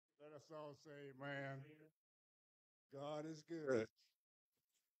all say, man, God is good.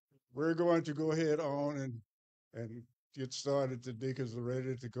 We're going to go ahead on and get started. The deacons are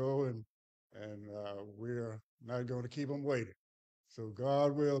ready to go, and we're not going to keep them waiting. So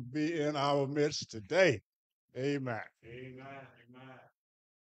God will be in our midst today. Amen. Amen. Amen.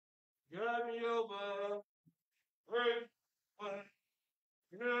 God be over. Great.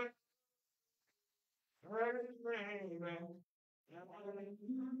 Good.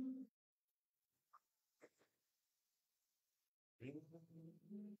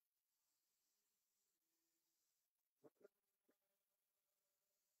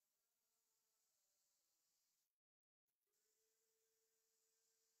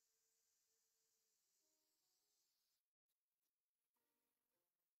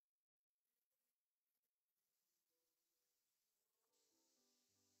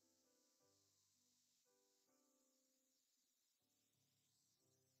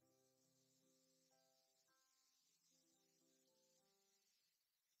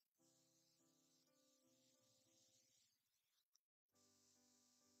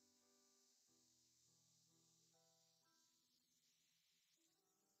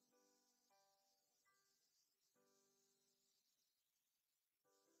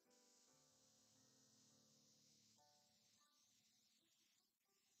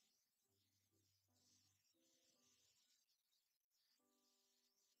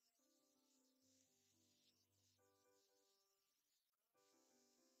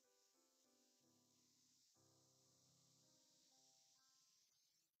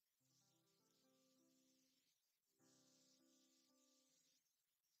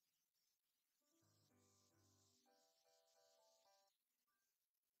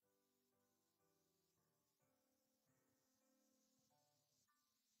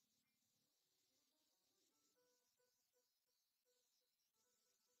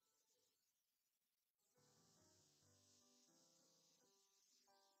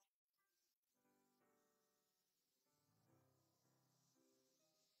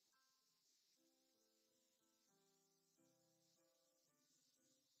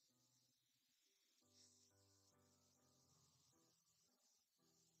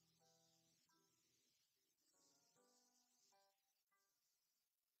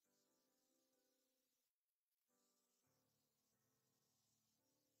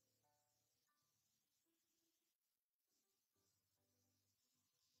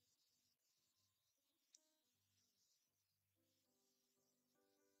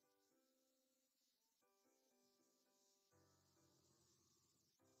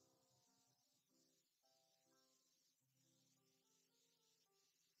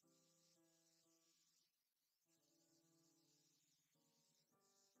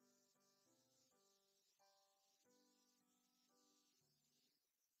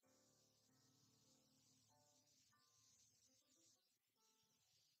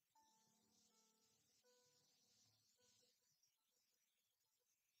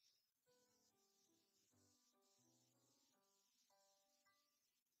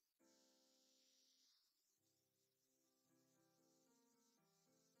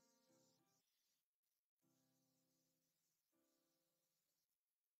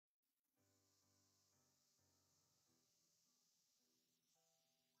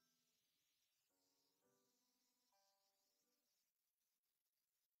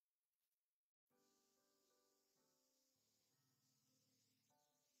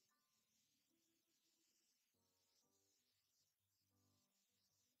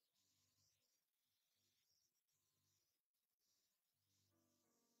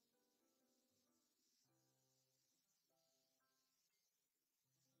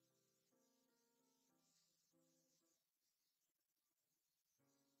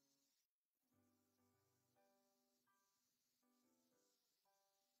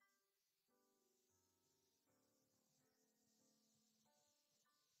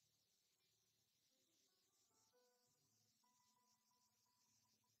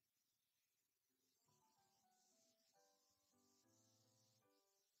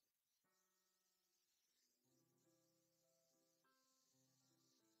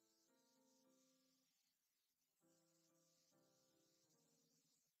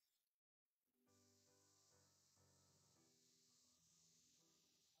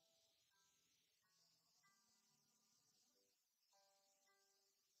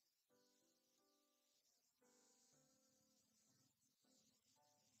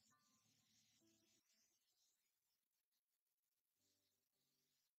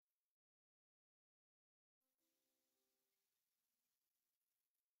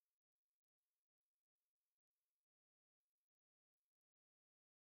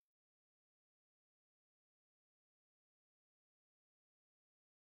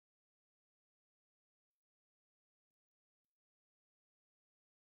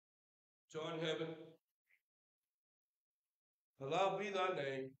 Join heaven. Hallowed be thy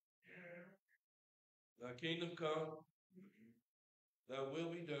name. Thy kingdom come. Thy will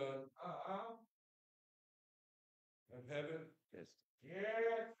be done. In heaven. Yes.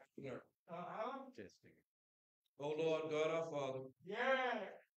 Yeah. Testing. Oh Lord God our Father. Yeah.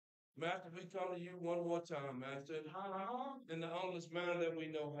 Master, we come to you one more time, Master, in the humblest manner that we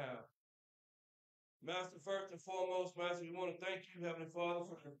know how. Master, first and foremost, Master, we want to thank you, Heavenly Father,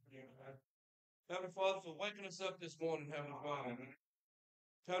 for waking us up this morning, Heavenly Father.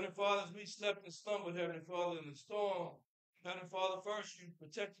 Heavenly Father, as we slept and slumbered, Heavenly Father, in the storm, Heavenly Father, first you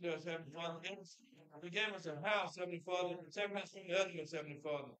protected us, Heavenly Father. You gave us a house, Heavenly Father, protect us from the elements, Heavenly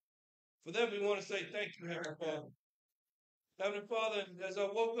Father. For that, we want to say thank you, Heavenly Father. Heavenly Father, as I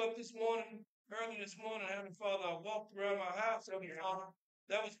woke up this morning, early this morning, Heavenly Father, I walked around my house, Heavenly Father.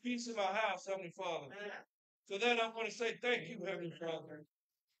 There was peace in my house, Heavenly Father. For that, I want to say thank you, Heavenly Father.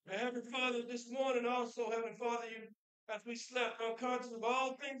 And Heavenly Father, this morning also, Heavenly Father, you, as we slept unconscious of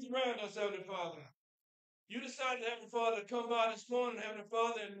all things around us, Heavenly Father, you decided, Heavenly Father, to come by this morning, Heavenly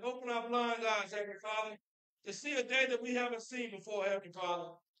Father, and open our blind eyes, Heavenly Father, to see a day that we haven't seen before, Heavenly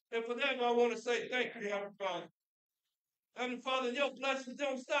Father. And for that, I want to say thank you, Heavenly Father. Heavenly Father, your blessings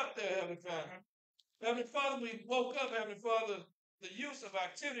don't stop there, Heavenly Father. Heavenly Father, we woke up, Heavenly Father, the use of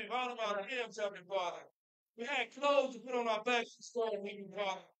activity of all of our limbs, Heavenly Father. We had clothes to put on our backs this morning, Heavenly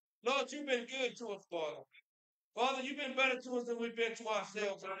Father. Lord, you've been good to us, Father. Father, you've been better to us than we've been to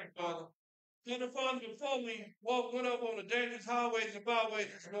ourselves, Heavenly Father. Heavenly Father, before we went up on the dangerous highways and byways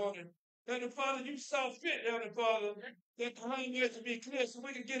this morning, Heavenly Father, you saw fit, Heavenly Father, that the highways would be clear so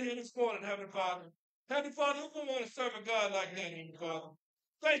we can get here this morning, Heavenly Father. Heavenly Father, who would want to serve a God like that, Heavenly Father?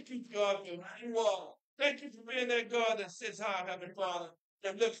 Thank you, God, for who you are. Thank you for being that God that sits high, Heavenly Father,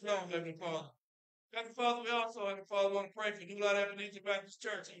 that looks low, Heavenly Father. Heavenly Father, we also, Heavenly Father, want to pray for New Light Ebenezer Baptist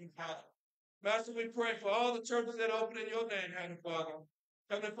Church, Heavenly Father. Master, we pray for all the churches that open in your name, Heavenly Father.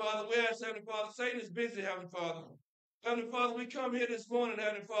 Heavenly Father, we ask, Heavenly Father, Satan is busy, Heavenly Father. Heavenly Father, we come here this morning,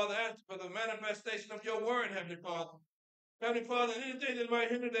 Heavenly Father, asking for the manifestation of your word, Heavenly Father. Heavenly Father, anything that might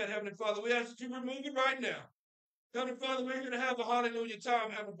hinder that, Heavenly Father, we ask that you remove it right now. Heavenly Father, we're going to have a hallelujah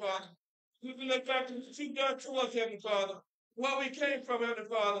time, Heavenly Father. We can look back to what you've done to us, Heavenly Father. Where we came from, Heavenly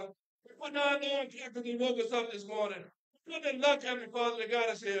Father. We put our name because you woke us up this morning. We put in luck, Heavenly Father, that got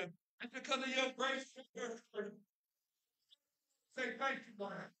us here. It's because of your grace. Say thank you,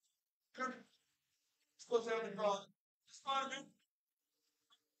 God. Supposed to Heavenly Father. This morning,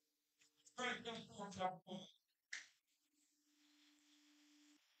 pray again, Heavenly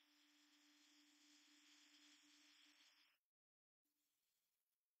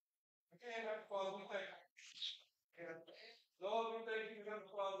Father, we thank you. Lord, we thank you,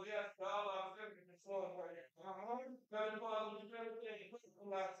 Heavenly Father. We ask for all our sins this morning. Heavenly Father, we pray that you put the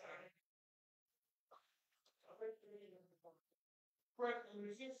last time. Pray for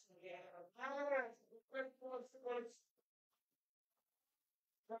resistance. Pray for us.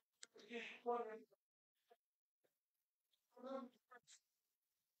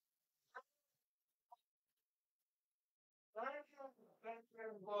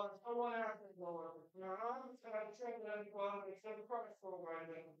 Someone else is Lord. I'm just going to check that Father, accept the Christ for right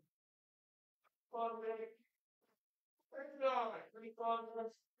now. Father, praise God. Praise God.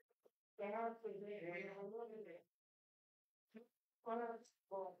 The house is there.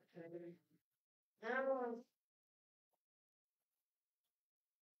 Everyone's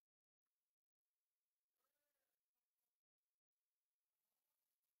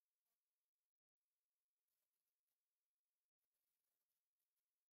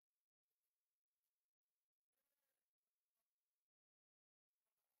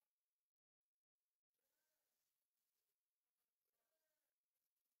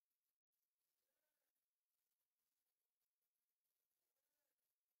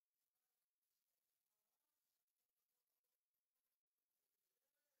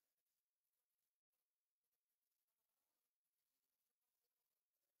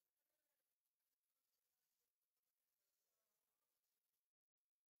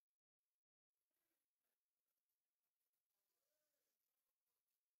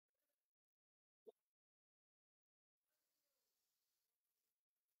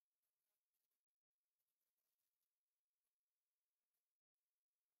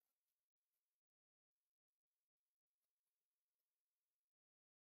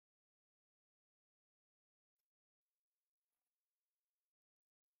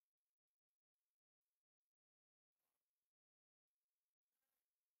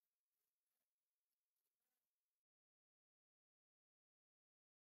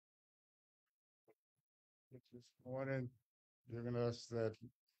this morning, giving us that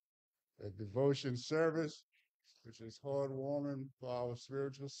a devotion service, which is heartwarming for our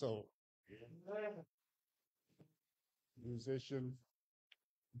spiritual soul. Musician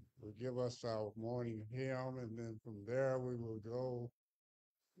will give us our morning hymn, and then from there we will go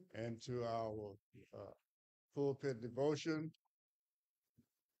into our pulpit devotion.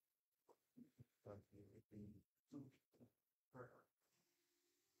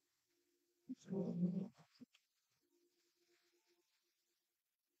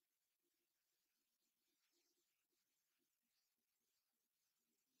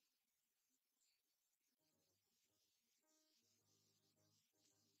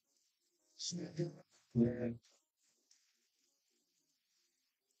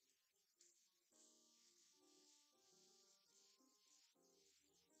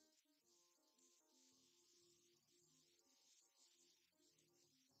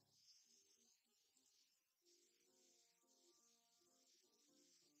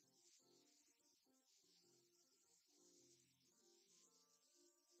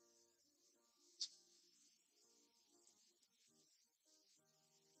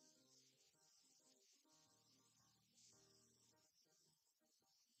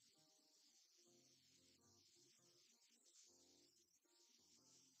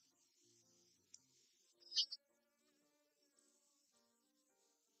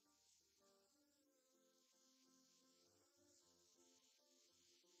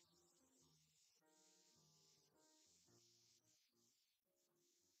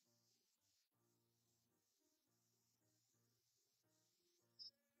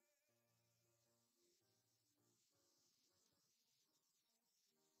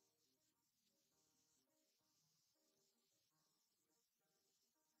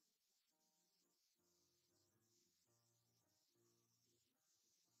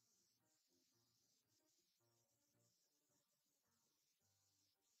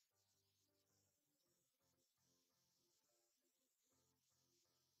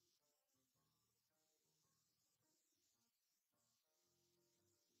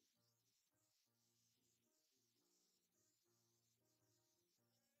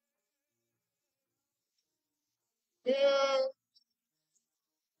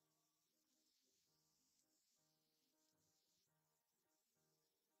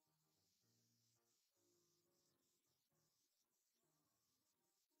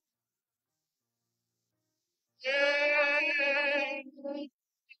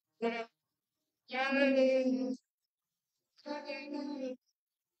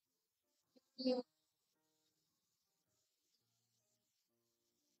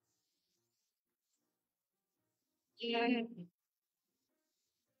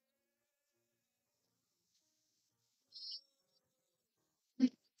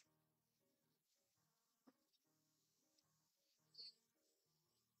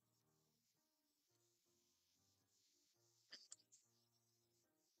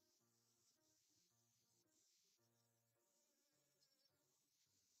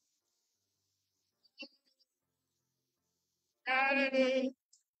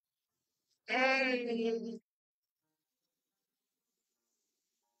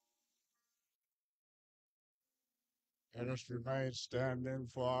 Let us remain standing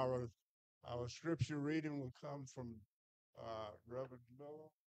for our scripture reading will come from Reverend Miller.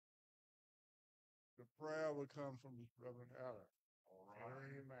 The prayer will come from Reverend Allen.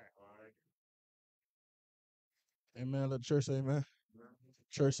 Amen. Amen. Let the church say amen.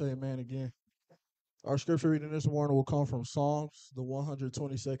 Church say amen again. Our scripture reading this morning will come from Psalms, the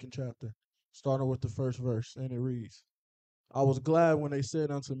 122nd chapter, starting with the first verse, and it reads, I was glad when they said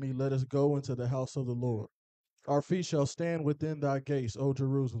unto me, let us go into the house of the Lord. Our feet shall stand within thy gates, O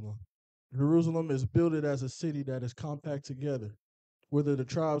Jerusalem. Jerusalem is builded as a city that is compact together, whither the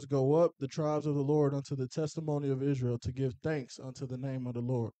tribes go up, the tribes of the Lord, unto the testimony of Israel, to give thanks unto the name of the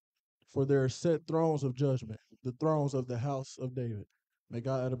Lord. For there are set thrones of judgment, the thrones of the house of David. May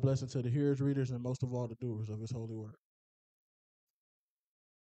God add a blessing to the hearers, readers, and most of all the doers of his holy word.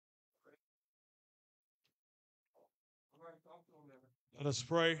 Let us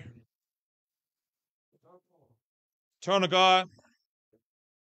pray. Turn to God.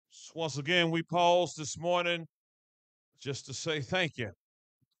 Once again, we pause this morning just to say thank you.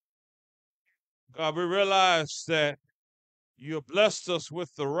 God, we realize that you blessed us with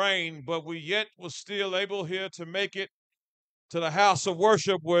the rain, but we yet was still able here to make it to the house of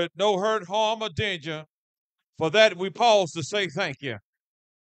worship with no hurt, harm, or danger. For that, we pause to say thank you.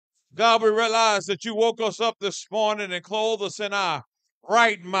 God, we realize that you woke us up this morning and clothed us in our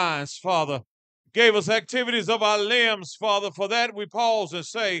right minds, Father. Gave us activities of our limbs, Father. For that, we pause and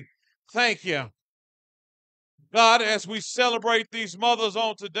say thank you. God, as we celebrate these mothers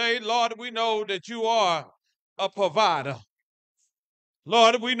on today, Lord, we know that you are a provider.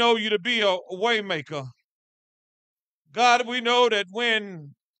 Lord, we know you to be a waymaker. God, we know that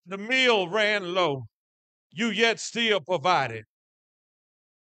when the meal ran low, you yet still provided.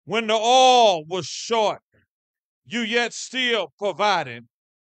 When the oil was short, you yet still provided.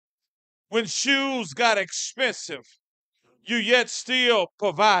 When shoes got expensive, you yet still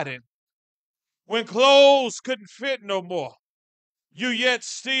provided. When clothes couldn't fit no more, you yet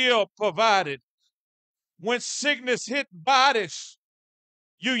still provided. When sickness hit bodies,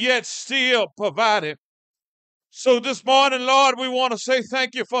 you yet still provided. So this morning, Lord, we want to say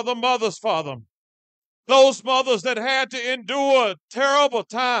thank you for the mothers, Father. Those mothers that had to endure terrible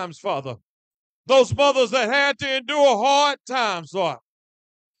times, Father. Those mothers that had to endure hard times, Lord.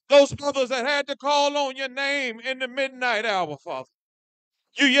 Those mothers that had to call on your name in the midnight hour, Father.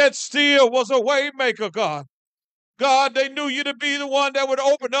 You yet still was a way maker, God. God, they knew you to be the one that would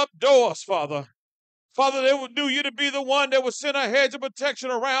open up doors, Father. Father, they knew you to be the one that would send a hedge of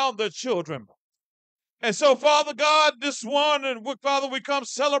protection around the children. And so, Father God, this one, and Father, we come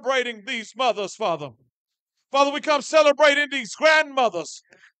celebrating these mothers, Father. Father, we come celebrating these grandmothers,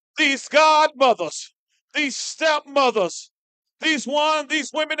 these godmothers, these stepmothers, these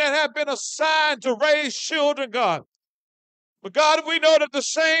women that have been assigned to raise children, God. But God, we know that the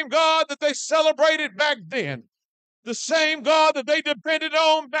same God that they celebrated back then, the same God that they depended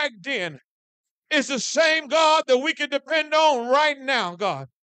on back then, is the same God that we can depend on right now, God.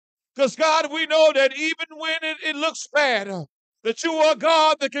 Because, God, we know that even when it looks bad, that you are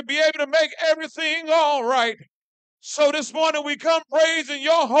God that can be able to make everything all right. So this morning we come praising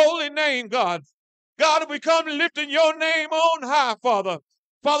your holy name, God. God, we come lifting your name on high, Father.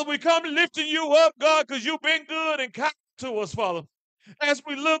 Father, we come lifting you up, God, because you've been good and kind to us, Father. As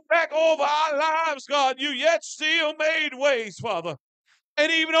we look back over our lives, God, you yet still made ways, Father.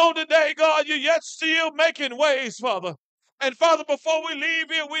 And even on today, God, you're yet still making ways, Father. And Father, before we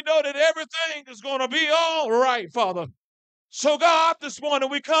leave here, we know that everything is going to be all right, Father. So, God, this morning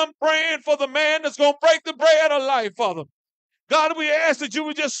we come praying for the man that's going to break the bread of life, Father. God, we ask that you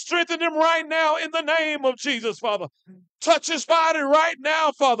would just strengthen him right now in the name of Jesus, Father. Touch his body right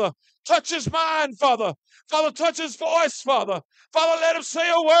now, Father. Touch his mind, Father. Father, touch his voice, Father. Father, let him say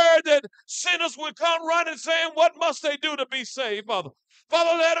a word that sinners would come running saying, what must they do to be saved, Father?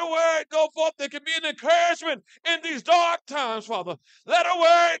 Father, let a word go forth that can be an encouragement in these dark times, Father. Let a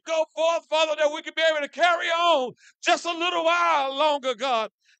word go forth, Father, that we can be able to carry on just a little while longer, God.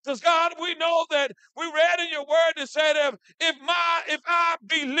 Because God, we know that we read in your word that said, if I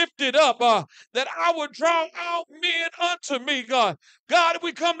be lifted up, that I would draw out men unto me, God. God,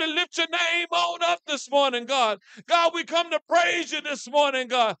 we come to lift your name on up this morning, God. God, we come to praise you this morning,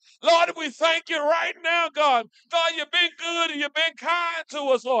 God. Lord, we thank you right now, God. God, you've been good and you've been kind to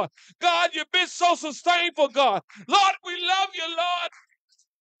us, Lord. God, you've been so sustainful, God. Lord, we love you, Lord.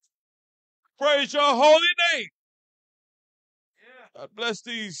 Praise your holy name. God bless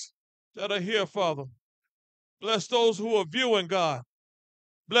these that are here, Father. Bless those who are viewing, God.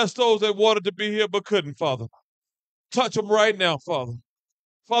 Bless those that wanted to be here but couldn't, Father. Touch them right now, Father.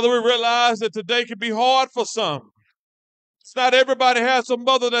 Father, we realize that today can be hard for some. It's not everybody has a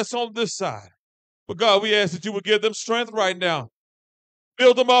mother that's on this side. But God, we ask that you would give them strength right now.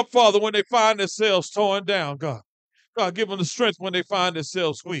 Build them up, Father, when they find themselves torn down, God. God, give them the strength when they find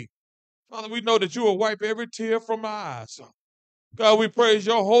themselves weak. Father, we know that you will wipe every tear from our eyes. God, we praise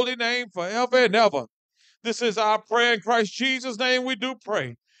your holy name forever and ever. This is our prayer in Christ Jesus' name we do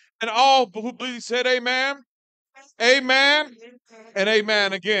pray. And all who believe said amen, amen, and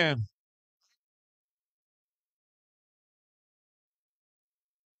amen again.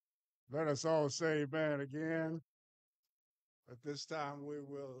 Let us all say amen again. At this time, we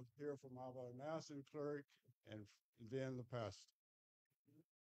will hear from our announcing clerk and then the pastor.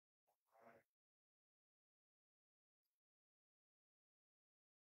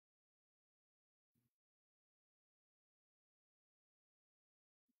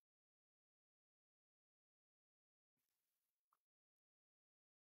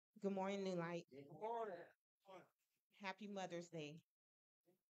 Good morning, New Light. Happy Mother's Day.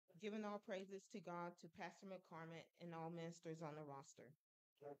 Giving all praises to God, to Pastor McCormick, and all ministers on the roster.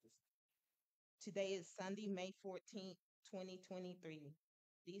 Today is Sunday, May 14th, 2023.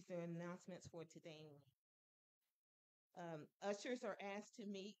 These are announcements for today. Ushers are asked to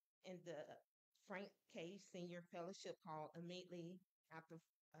meet in the Frank K. Senior Fellowship Hall after,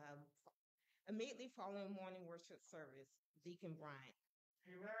 um, immediately following morning worship service. Deacon Bryant.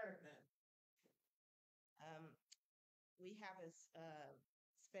 Um, we have a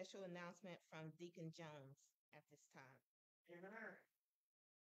special announcement from Deacon Jones. at this time. Good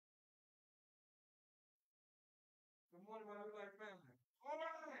morning, my New Life family.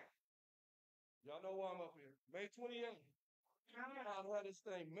 Y'all know why I'm up here. May 28th. I've had this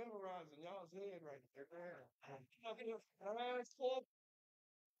thing memorized in y'all's head right there.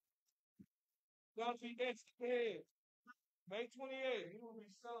 Y'all be next head. May 28th, we will be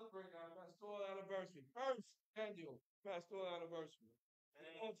celebrating our pastoral anniversary. First annual pastoral anniversary.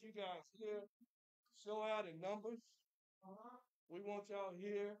 We want you guys here, show out in numbers. We want y'all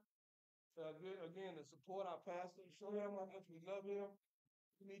here again to support our pastor, show him how much we love him.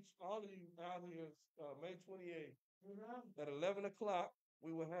 We need all of you out here May 28th. At 11 o'clock,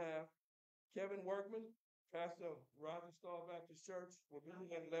 we will have Kevin Workman, pastor of Rising Star Baptist Church, will be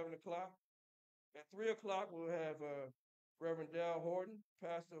here at 11 o'clock. At 3 o'clock, we'll have Reverend Dal Horton,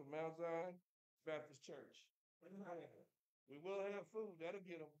 pastor of Mount Zion Baptist Church. We will have food. That'll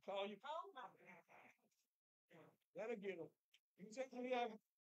get them. Call you. That'll get them. You can take me out.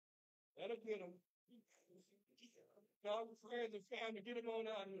 That'll get them. Call your friends and family. Get them on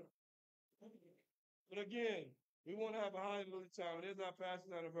out here. But again, we want to have a hallelujah time. It is our pastor's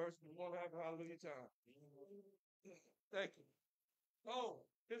anniversary. We want to have a hallelujah time. Thank you. Oh,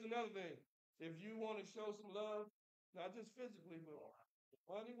 here's another thing. If you want to show some love, not just physically, but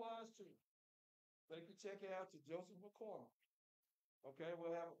money-wise too, they can check it out to Joseph McCormick. Okay,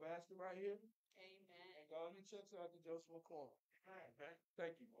 we'll have a basket right here. Amen. And all your checks out to Joseph McCormick. Okay,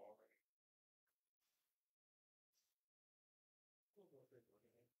 thank you.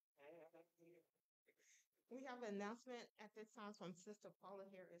 We have an announcement at this time from Sister Paula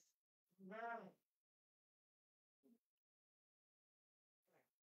Harris. Morning.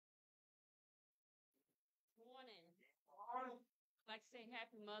 I'd like to say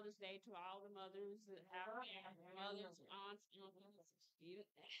happy Mother's Day to all the mothers, our mothers, aunts, uncles,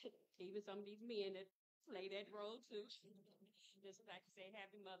 even some of these men that play that role too. Just like to say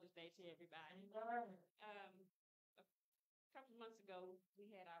happy Mother's Day to everybody. A couple of months ago,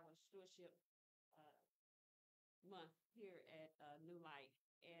 we had our stewardship month here at New Light,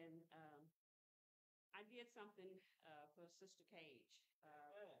 and I did something for Sister Cage,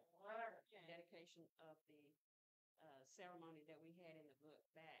 dedication of the ceremony that we had in the book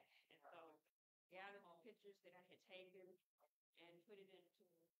back. And so gathered the pictures that I had taken and put it into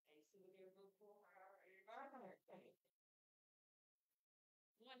a souvenir book for her.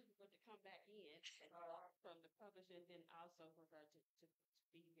 Wanted for it to come back in from the publisher and then also for her to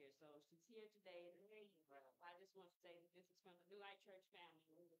be here. So she's here today. And I just want to say that this is from the New Light Church family.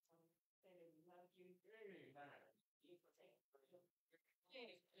 We just want to say that we love you. You for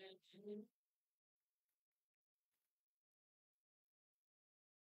taking.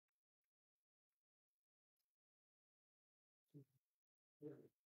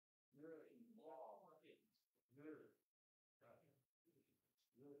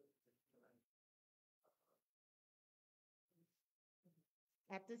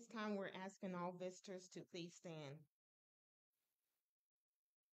 At this time, we're asking all visitors to please stand.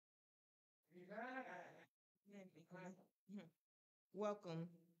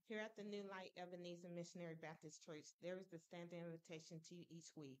 Welcome. Here at the New Light Ebenezer Missionary Baptist Church, there is a standing invitation to you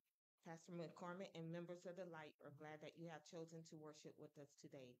each week. Pastor McCormick and members of the Light are glad that you have chosen to worship with us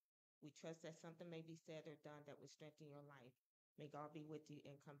today. We trust that something may be said or done that will strengthen your life. May God be with you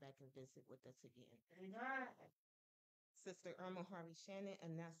and come back and visit with us again. Sister Irma Harvey Shannon,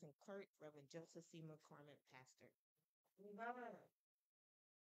 announcing clerk, Reverend Joseph C. McCormick, pastor.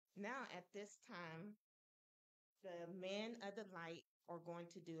 Now, at this time, the men of the light are going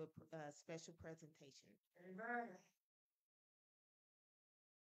to do a special presentation. Good morning.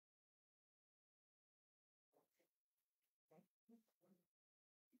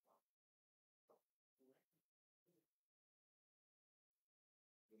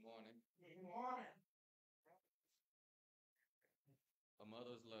 Good morning. A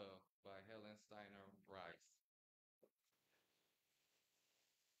Mother's Love by Helen Steiner Rice.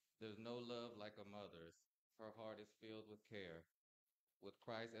 There's no love like a mother's. Her heart is filled with care. With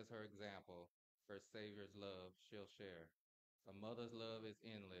Christ as her example, her Savior's love she'll share. A mother's love is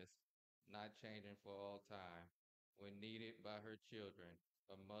endless, not changing for all time. When needed by her children,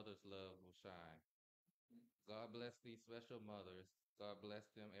 a mother's love will shine. God bless these special mothers. God bless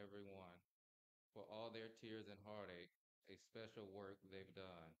them, every one. For all their tears and heartache, a special work they've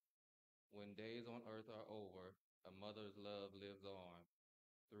done. When days on earth are over, a mother's love lives on.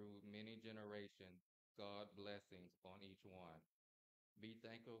 Through many generations, God blessings on each one. Be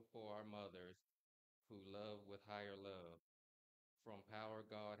thankful for our mothers who love with higher love, from power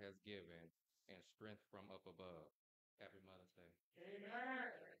God has given and strength from up above. Happy Mother's Day.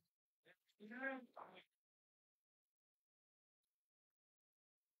 Amen.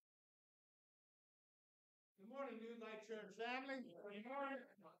 Light Church family.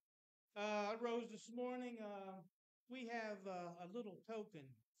 I rose this morning. We have a little token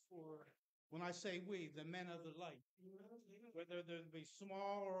for, when I say we, the men of the light, whether they be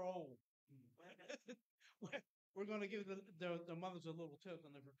small or old. We're going to give the mothers a little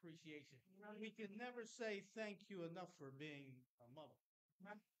token of appreciation. We can never say thank you enough for being a mother.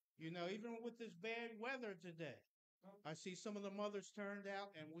 You know, even with this bad weather today, I see some of the mothers turned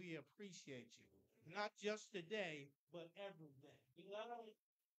out, and we appreciate you. Not just today, but every day.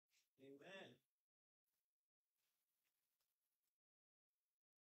 Amen.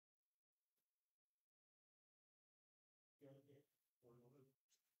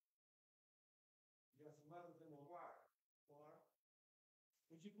 You got some mothers in the choir.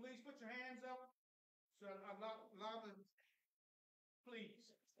 Would you please put your hands up? So I'm not allowed to, please.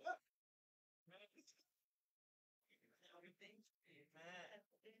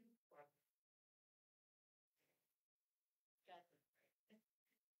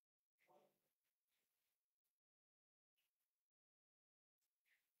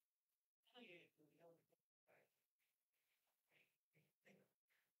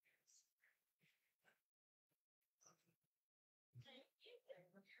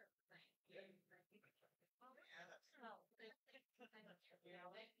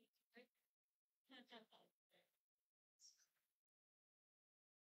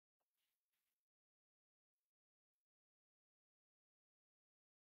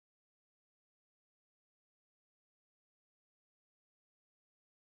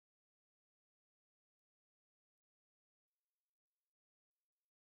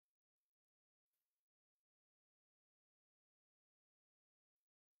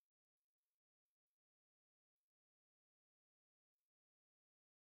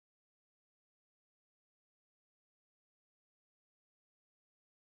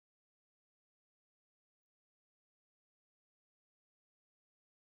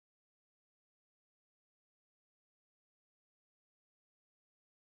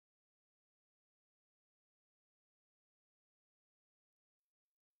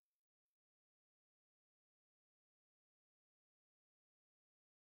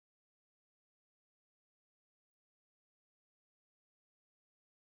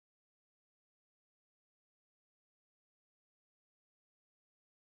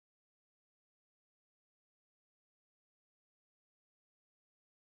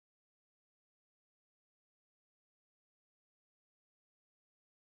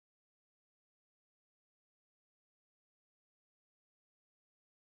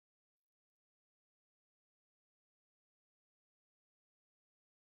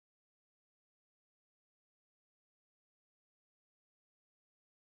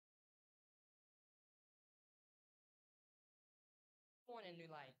 Morning,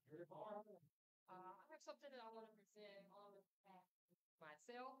 New Light. I have something that I want to present on behalf of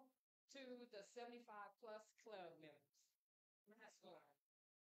myself to the 75 plus club members. That's one.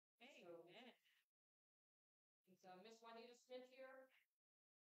 Amen. Is Miss Juanita Smith here?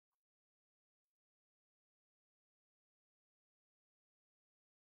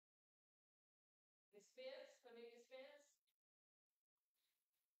 Miss Spence, Cornelia Spence?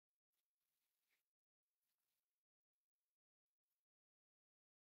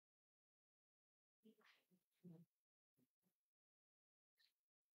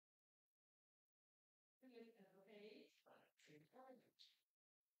 Miss Ethel Page?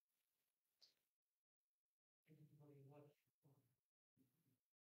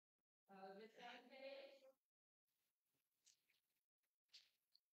 Miss Anne Page?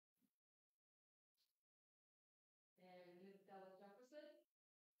 And Miss Della Jefferson?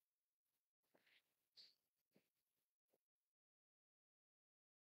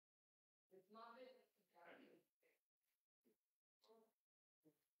 Miss Moffitt?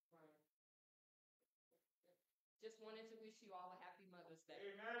 Just wanted to wish you all a happy Mother's Day.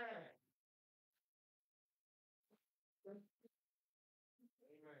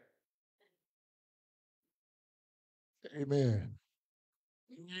 Amen. Amen.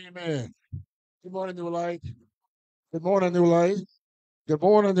 Amen. Good morning, New Light. Good morning, New Light. Good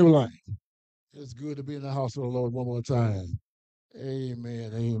morning, New Light. It's good to be in the house of the Lord one more time.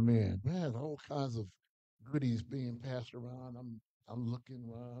 Amen. Amen. Man, all kinds of goodies being passed around. I'm looking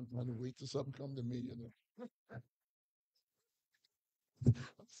around, trying to wait till something come to me, you know.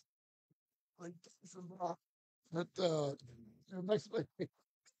 Like, but next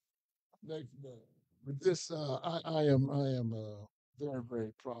next with this I am very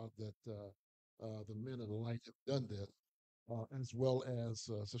very proud that the men of the light have done this, as well as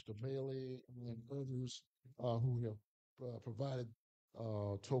Sister Bailey and others who have provided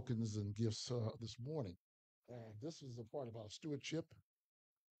tokens and gifts this morning. This is a part of our stewardship.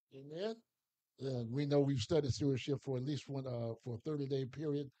 Amen. And we know we've studied stewardship for at least one for a 30-day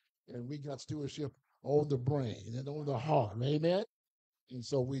period, and we got stewardship on the brain and on the heart. Amen. And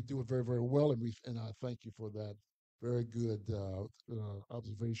so we do it very, very well, and I thank you for that very good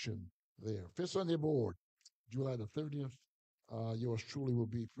observation there. Fifth Sunday board, July the 30th. Yours truly will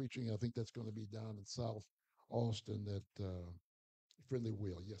be preaching. I think that's going to be down in South Austin at Friendly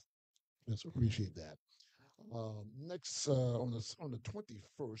Will. Yes, yes, appreciate that. Next on the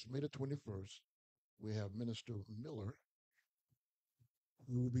 21st, May the 21st, we have Minister Miller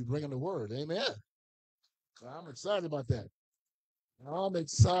who will be bringing the word. Amen. I'm excited about that. I'm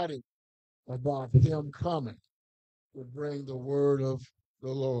excited about him coming to bring the word of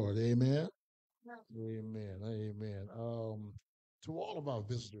the Lord. Amen. Amen. Amen. To all of our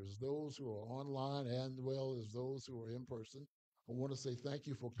visitors, those who are online and well as those who are in person, I want to say thank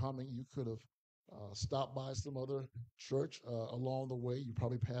you for coming. You could have stopped by some other church along the way. You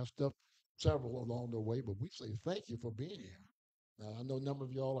probably passed up several along the way, but we say thank you for being here. Now, I know a number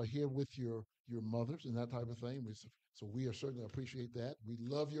of y'all are here with your mothers and that type of thing. So we are certainly appreciate that. We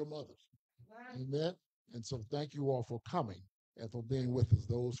love your mothers. Amen. And so thank you all for coming and for being with us,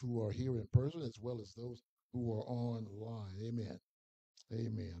 those who are here in person as well as those who are online. Amen.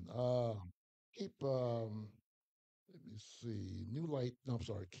 Amen. Keep let me see, New Light. No, I'm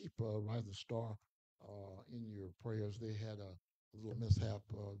sorry. Keep Rising Star in your prayers. They had a little mishap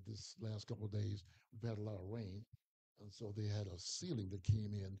this last couple of days. We've had a lot of rain, and so they had a ceiling that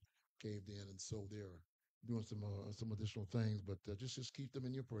caved in, and so they're doing some additional things. But just keep them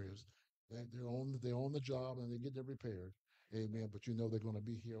in your prayers. They're on the job and they get them repaired. Amen. But you know they're going to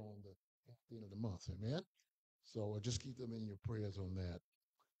be here on the end of the month. Amen. So just keep them in your prayers on that.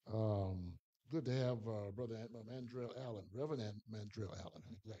 Um, Good to have Brother Mandrell Allen, Reverend Mandrell Allen.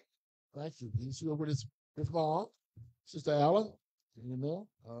 Right. Thank you. He's here with his mom, Sister Allen. Amen.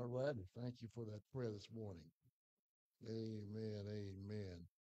 All right. Thank you for that prayer this morning. Amen.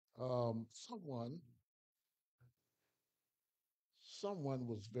 Amen. Someone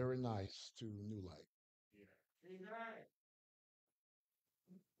was very nice to New Light.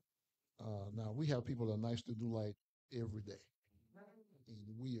 Now we have people that are nice to New Light every day, and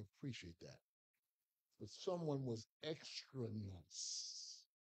we appreciate that. But someone was extra nice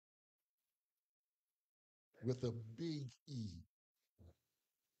with a big E.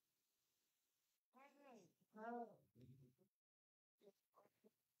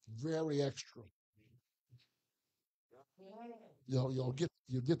 Very extra. You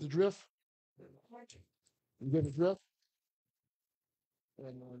get the drift? You get the drift?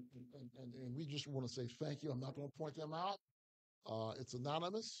 And we just want to say thank you. I'm not going to point them out. It's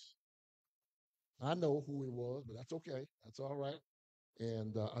anonymous. I know who it was, but that's okay. That's all right.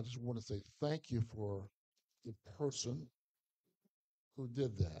 And I just want to say thank you for the person who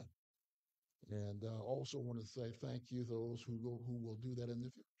did that. And also want to say thank you those who will do that in the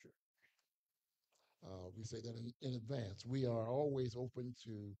future. We say that in advance. We are always open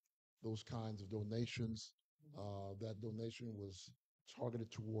to those kinds of donations. That donation was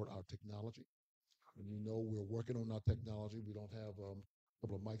targeted toward our technology. And you know, we're working on our technology. We don't have a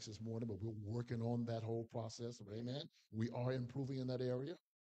couple of mics this morning, but we're working on that whole process. Amen. We are improving in that area.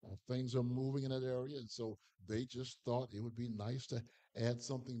 Things are moving in that area. And so they just thought it would be nice to add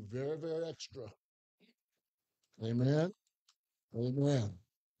something very, very extra. Amen. Amen.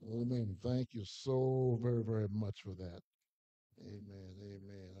 Amen. Thank you so very, very much for that. Amen.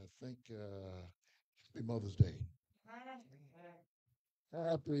 Amen. I think Happy Mother's Day.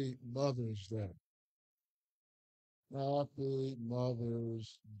 Happy Mother's Day. Happy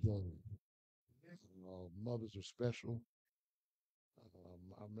Mother's Day. Mothers are special.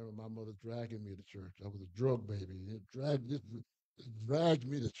 I remember my mother dragging me to church. I was a drug baby. It dragged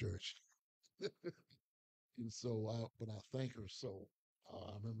me to church. And so, but I thank her so.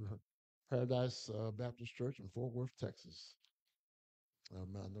 I remember her Paradise Baptist Church in Fort Worth, Texas. I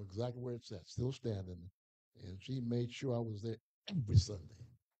know exactly where it's at, still standing. And she made sure I was there every Sunday.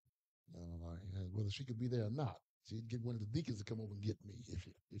 And whether she could be there or not, she'd get one of the deacons to come over and get me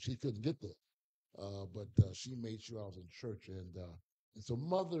if she couldn't get there. But she made sure I was in church, and so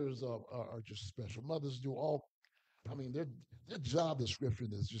mothers are just special. Mothers do all. I mean, their job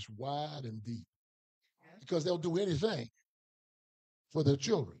description is just wide and deep because they'll do anything for their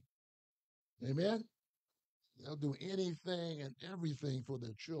children. Amen. They'll do anything and everything for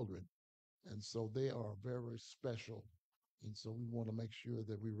their children, and so they are very, very special. And so we want to make sure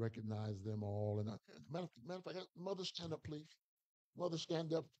that we recognize them all. And matter of fact, mothers stand up, please. Mothers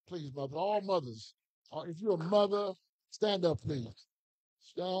stand up, please, mother. All mothers. If you're a mother, stand up, please.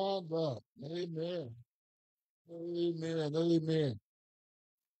 Stand up. Amen. Amen. Amen.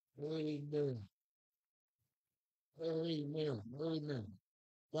 Amen. Amen. Amen.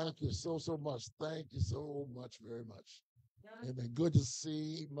 Thank you so much. Thank you so much, very much. Amen. Good to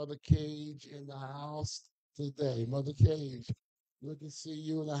see Mother Cage in the house today. Mother Cage, good to see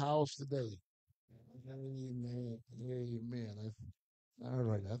you in the house today. Amen. Amen. All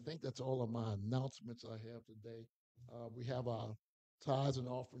right. I think that's all of my announcements I have today. We have our tithes and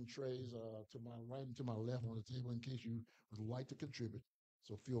offering trays to my right and to my left on the table in case you would like to contribute.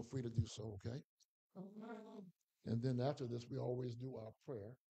 So feel free to do so, okay? And then after this, we always do our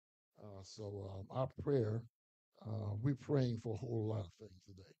prayer. Our prayer, we're praying for a whole lot of things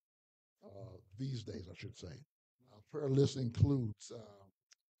today. These days, I should say. Our prayer list includes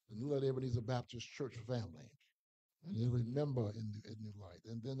the New Light Ebenezer Baptist Church family, and every member in New Light,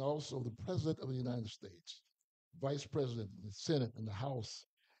 and then also the President of the United States, Vice President, the Senate, and the House,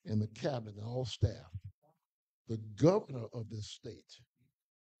 and the Cabinet, and all staff, the Governor of this state,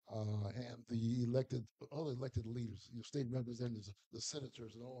 and the other elected leaders, your state representatives, the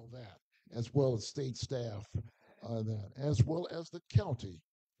senators, and all of that, as well as state staff, as well as the county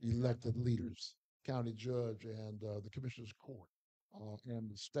elected leaders, county judge, and the commissioner's court, and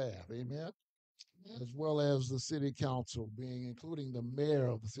the staff. Amen. As well as the city council, being including the mayor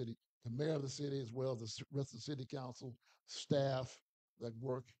of the city, as well as the rest of the city council staff that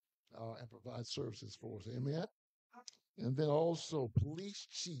work and provide services for us. Amen. And then also police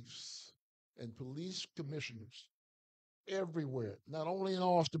chiefs and police commissioners everywhere, not only in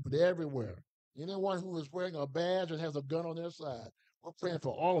Austin, but everywhere. Anyone who is wearing a badge and has a gun on their side, we're praying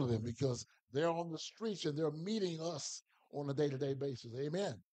for all of them because they're on the streets and they're meeting us on a day-to-day basis.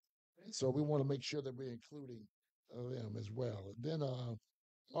 Amen. And so we want to make sure that we're including them as well. And then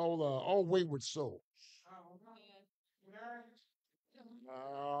all wayward souls.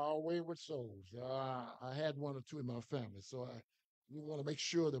 Wayward souls. I had one or two in my family, so we want to make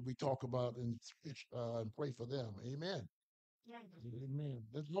sure that we talk about and pray for them. Amen. Amen.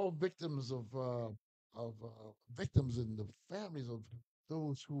 There's no victims victims in the families of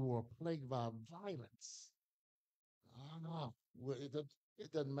those who are plagued by violence. Well,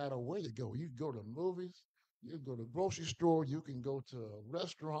 it doesn't matter where you go. You can go to movies, you can go to the grocery store, you can go to a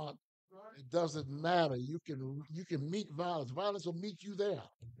restaurant. It doesn't matter. You can meet violence. Violence will meet you there.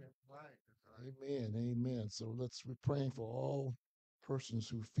 Amen. Amen. So we're praying for all persons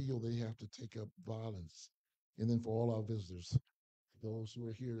who feel they have to take up violence. And then for all our visitors, those who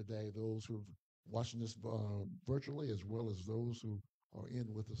are here today, those who are watching this virtually, as well as those who are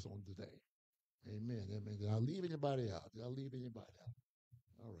in with us on today. Amen. Amen. Did I leave anybody out? Did I leave anybody out?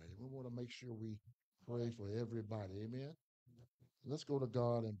 All right. We want to make sure we pray for everybody. Amen. Let's go to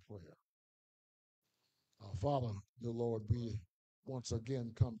God in prayer. Father, dear Lord, we once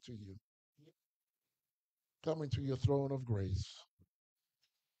again come to you, coming to your throne of grace.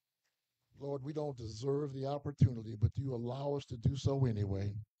 Lord, we don't deserve the opportunity, but you allow us to do so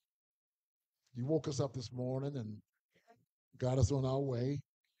anyway. You woke us up this morning and got us on our way.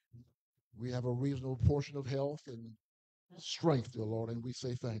 We have a reasonable portion of health and strength, dear Lord, and we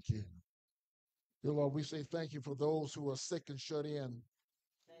say thank you. Dear Lord, we say thank you for those who are sick and shut in,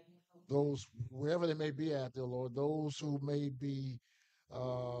 those wherever they may be at, dear Lord, those who may be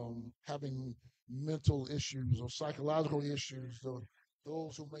having mental issues or psychological issues, or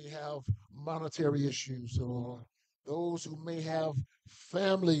those who may have monetary issues, dear Lord, those who may have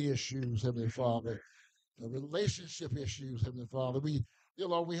family issues, Heavenly Father, relationship issues, Heavenly Father. Dear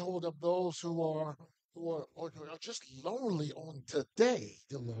Lord, we hold up those who are just lonely on today,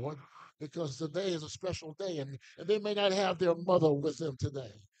 dear Lord, because today is a special day, and they may not have their mother with them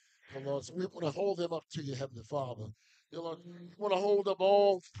today. Dear Lord, so we want to hold them up to you, Heavenly Father. Dear Lord, we want to hold up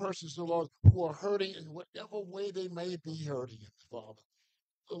all persons, dear Lord, who are hurting in whatever way they may be hurting, Heavenly Father.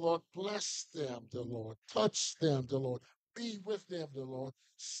 Dear Lord, bless them, dear Lord. Touch them, dear Lord. Be with them, dear Lord.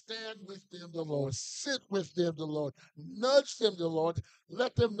 Stand with them, dear Lord. Sit with them, dear Lord. Nudge them, dear Lord.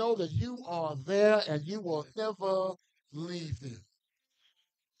 Let them know that you are there and you will never leave them.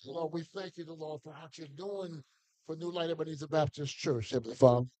 Lord, we thank you, Lord, for what you're doing for New Light Ebenezer Baptist Church, Heavenly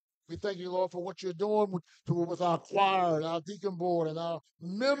Father. We thank you, Lord, for what you're doing with our choir and our deacon board and our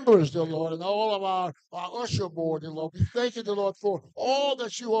members, dear Lord, and all of our usher board, dear Lord. We thank you, dear Lord, for all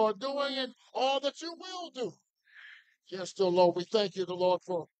that you are doing and all that you will do. Yes, dear Lord, we thank you, dear Lord,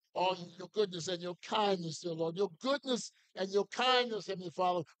 for all your goodness and your kindness, dear Lord. Your goodness and your kindness, Heavenly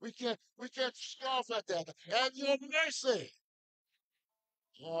Father. We can't scoff at that. And your mercy.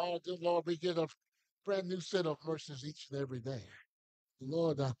 Oh, dear Lord, we get a brand new set of mercies each and every day.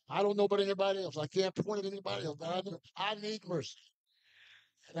 Lord, I don't know about anybody else. I can't point at anybody else, but I need mercy.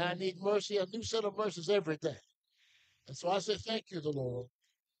 And I need mercy, a new set of mercies every day. And so I say thank you, the Lord.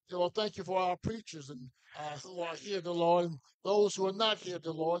 Dear Lord, thank you for our preachers and who are here, the Lord, and those who are not here,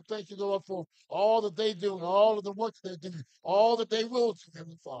 the Lord. Thank you, Lord, for all that they do and all of the work they do, all that they will do,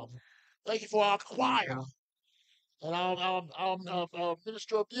 Heavenly Father. Thank you for our choir and our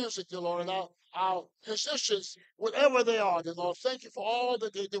minister of music, dear Lord, and our musicians, whatever they are, dear Lord. Thank you for all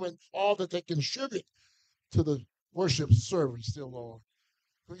that they do and all that they contribute to the worship service, dear Lord.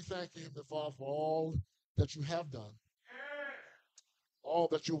 We thank you, Heavenly Father, for all that you have done, all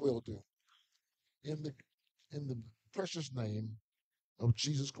that you will do. In the precious name of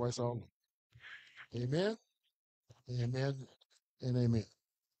Jesus Christ our Lord. Amen, amen, and amen.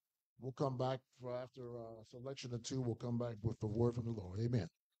 We'll come back for after selection of two. We'll come back with the word from the Lord. Amen.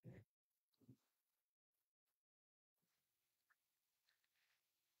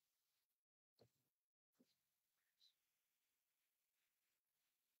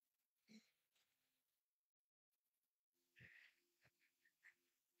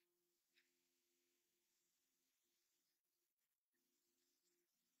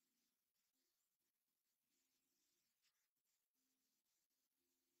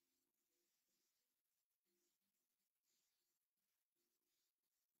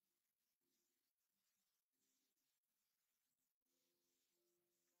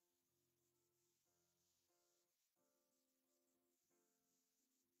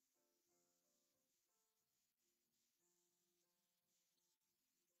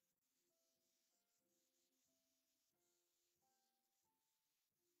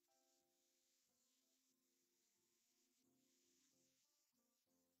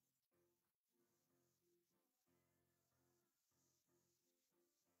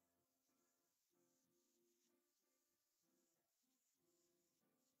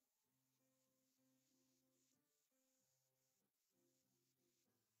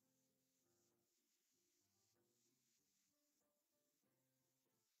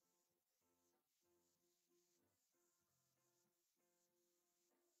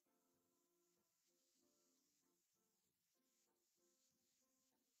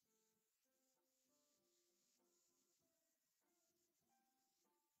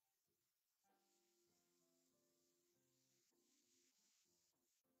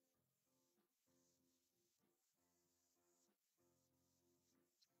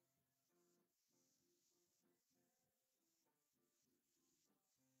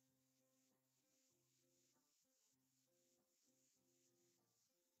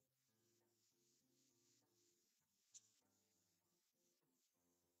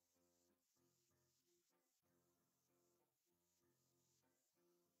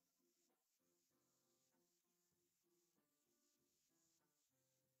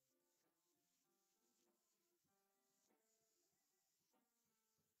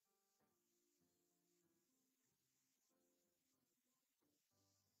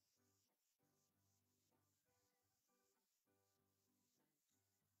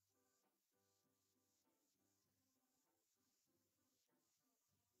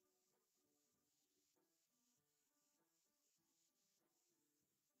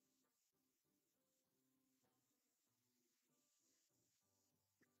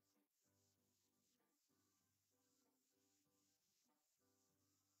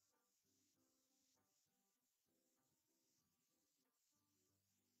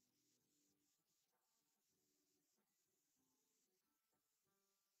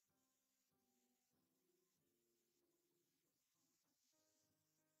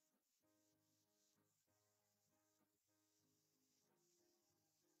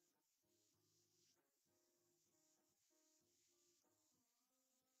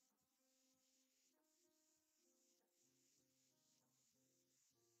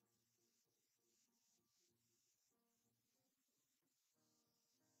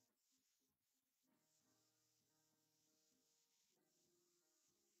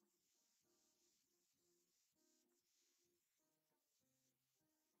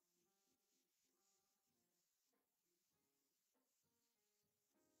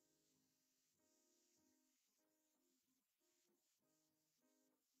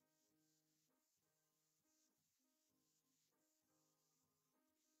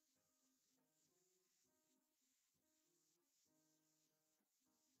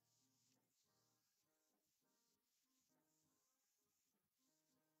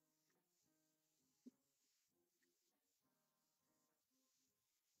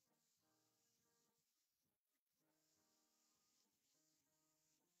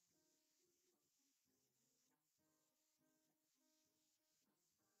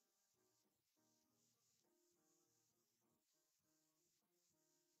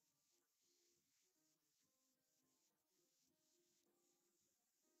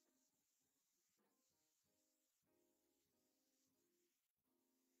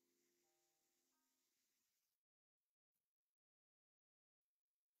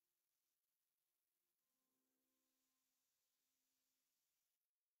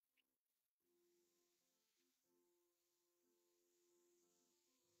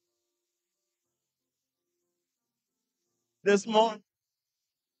 this morning.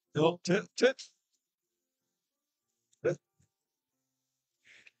 Good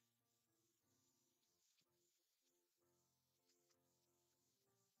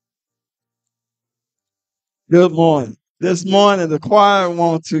morning. This morning, the choir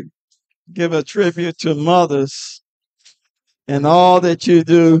wants to give a tribute to mothers and all that you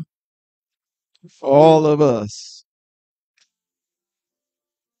do for all of us.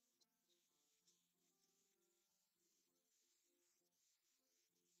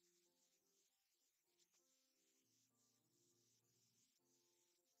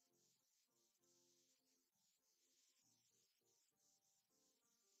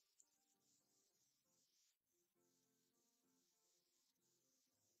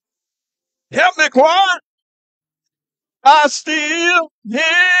 Help me, choir. I still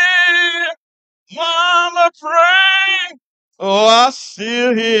hear Mama pray. Oh, I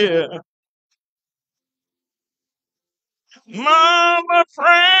still hear Mama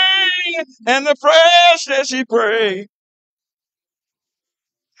pray, and the prayers that she prayed,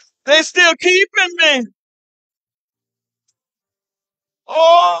 they still keeping me.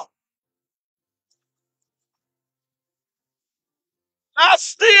 Oh, I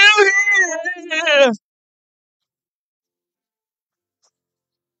still hear.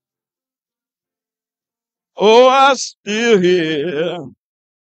 Oh, I still hear.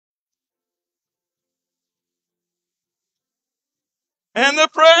 And the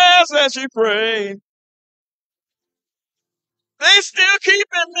prayers that she prayed, they still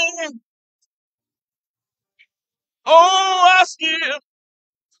keeping me. Oh, I still.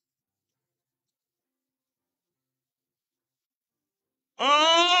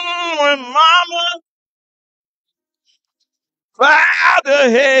 When Mama bowed her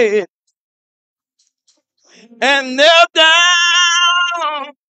head and knelt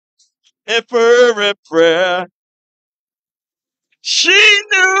down in fervent prayer, she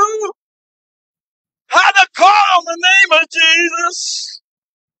knew how to call the name of Jesus,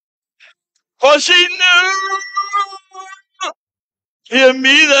 for she knew he'll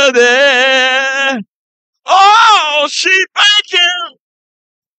meet her there. Oh, she thanked him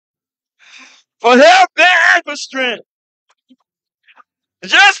for help and for strength.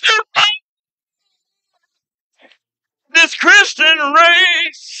 Just to thank this Christian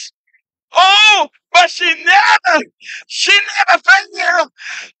race. Oh, but she never failed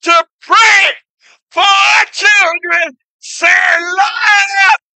to pray for our children, saying,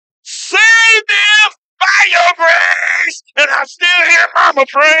 Lord, save them by your grace. And I still hear Mama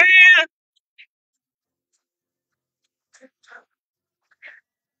praying.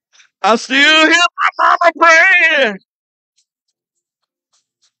 I still hear my Mama praying.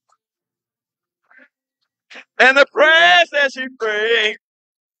 And the prayers that she prayed,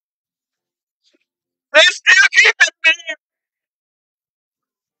 they still keeping me.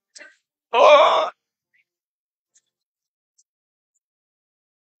 Oh,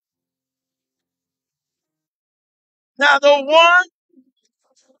 now the one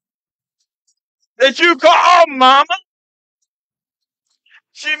that you call Mama,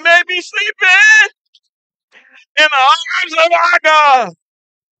 she may be sleeping in the arms of our God.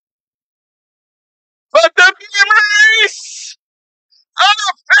 But the memories of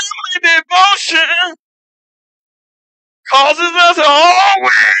the family devotion causes us to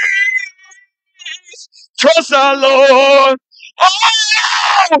always trust our Lord.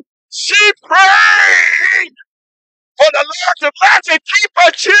 Oh, she prayed for the Lord to bless and keep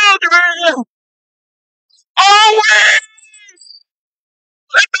her children. Always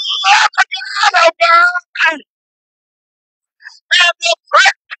let the love of God abide. And the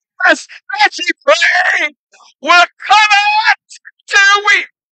prayers that she prayed will come out till we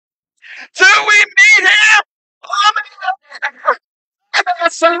meet him on the other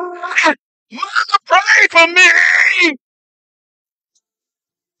side. Mother, pray for me.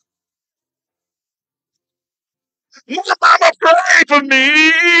 Mama, pray for me.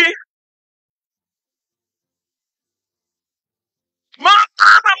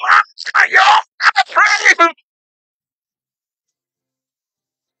 Mama, y'all pray for me.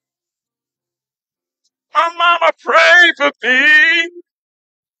 My mama, pray for me.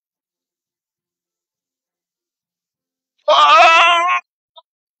 Oh,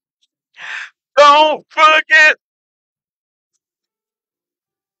 don't forget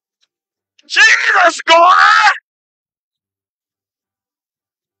Jesus, God.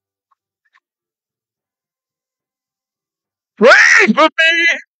 Pray for me.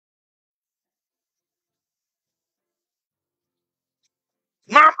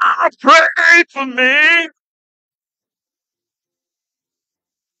 Mama, pray for me.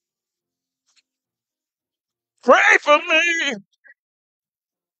 Pray for me.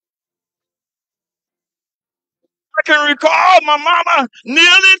 I can recall my mama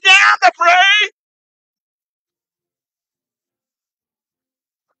kneeling down to pray.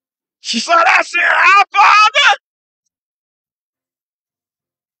 She said, I said, Our Father,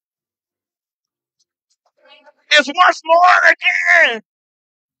 is once more again.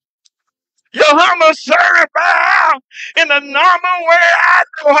 Your humble servant bow in the normal way I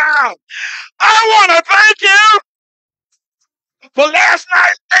know how. I want to thank you for last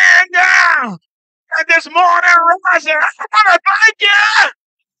night laying down and this morning rising. I want to thank you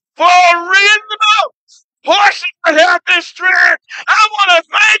for a reasonable portion of health and strength. I want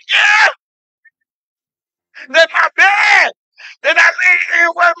to thank you that my bed that I laid in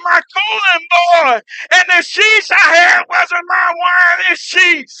was my cooling board, and the sheets I had wasn't my winding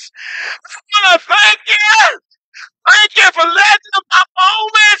sheets. I want to thank you. Thank you for letting my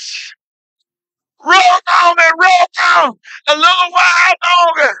moments roll on and roll on a little while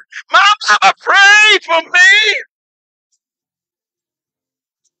longer. My mama prayed for me.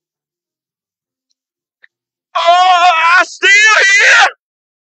 Oh, I still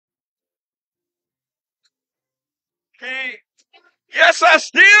hear. Yes, I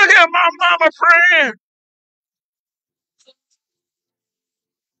still hear my mama praying.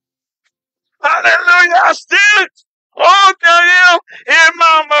 Hallelujah. I still hear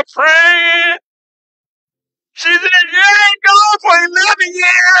mama praying. She said, you ain't gone for 11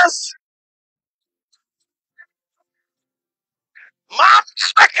 years.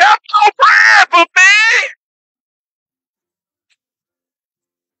 Mama kept on praying for me.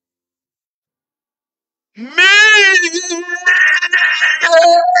 Me.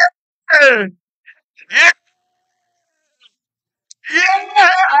 Yeah. Yeah. Yeah.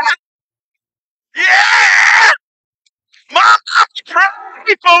 Yeah. Mama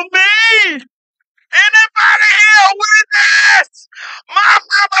prayed for me. Anybody here a witness? My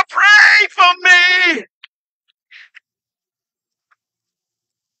mama prayed for me.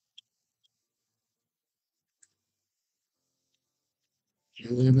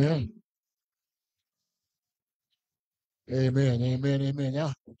 Amen. Amen. Amen. Amen.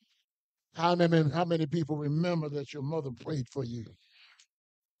 Yeah. How many people remember that your mother prayed for you?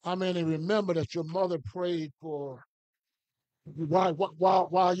 How many remember that your mother prayed for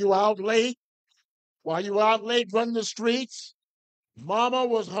while you out late? While you out late running the streets, mama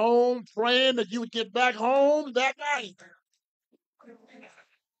was home praying that you would get back home that night.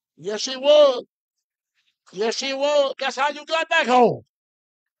 Yes, she was. Yes, she was. That's how you got back home.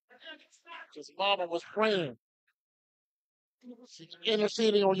 Because mama was praying. She's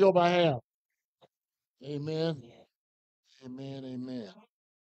interceding on your behalf. Amen. Amen. Amen.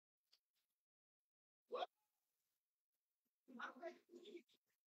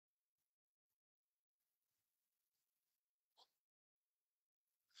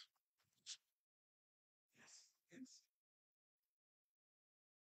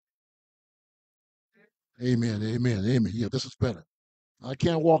 Amen. Amen. Amen. Yeah, this is better. I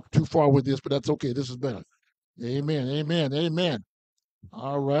can't walk too far with this, but that's okay. This is better. Amen. Amen. Amen.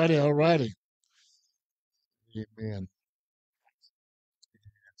 All righty. All righty. Amen.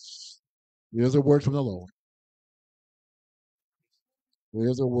 Here's a word from the Lord.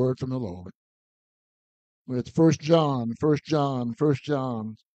 Here's a word from the Lord. It's First John, third chapter. First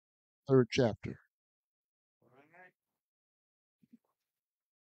chapter. Third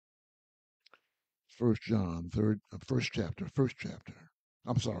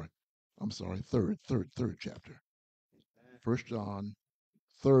chapter. First John,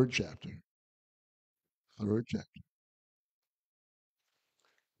 third chapter. Third chapter.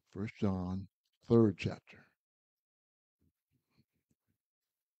 First John, third chapter.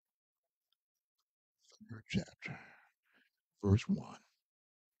 Third chapter. Verse 1.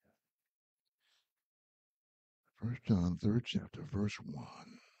 First John, third chapter, verse 1.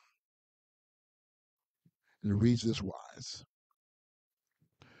 And it reads this wise.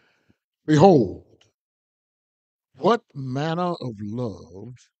 Behold, what manner of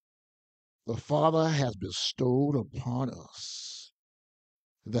love the Father has bestowed upon us,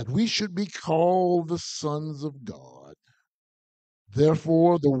 that we should be called the sons of God.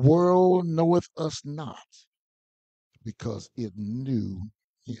 Therefore the world knoweth us not, because it knew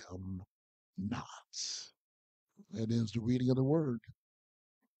him not. That ends the reading of the word.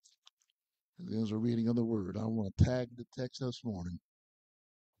 That ends the reading of the word. I want to tag the text this morning.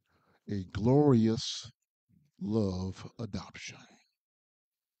 A glorious love adoption.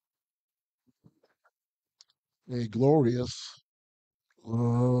 A glorious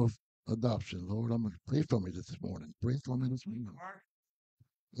love adoption. Lord, I'm going to pray for me this morning. Pray for me this morning.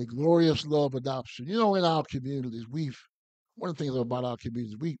 The glorious love adoption. You know, in our communities, one of the things about our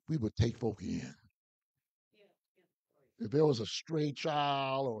communities, we would take folk in. If there was a stray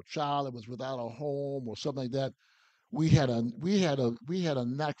child or a child that was without a home or something like that, we had a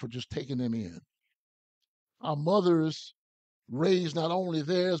knack for just taking them in. Our mothers raised not only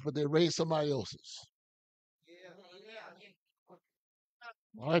theirs, but they raised somebody else's.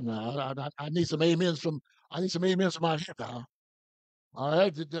 All right, now I need some amens from my head now. All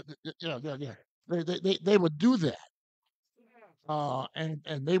right, yeah, yeah, yeah. They would do that,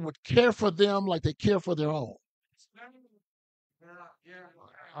 and they would care for them like they care for their own.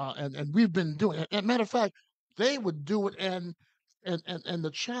 And we've been doing it. As a matter of fact, they would do it, and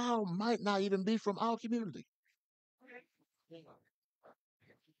the child might not even be from our community.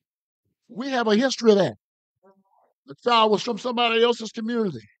 We have a history of that. The child was from somebody else's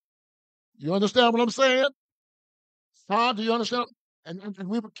community. You understand what I'm saying? Huh? Do you understand? And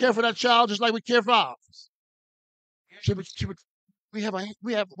we would care for that child just like we care for ours. She would, we have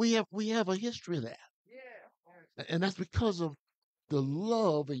a history of that. And that's because of the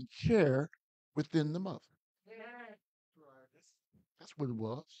love and care within the mother. That's what it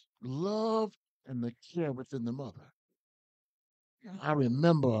was. Love and the care within the mother. I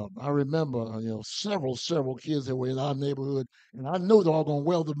remember, several kids that were in our neighborhood, and I know doggone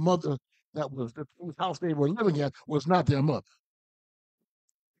well the mother whose house they were living at was not their mother.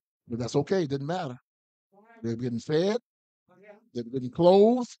 But that's okay, it didn't matter. They were getting fed, they were getting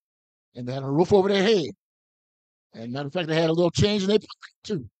clothes, and they had a roof over their head. And matter of fact, they had a little change in their pocket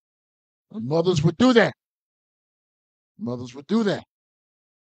too. And mothers would do that. Mothers would do that.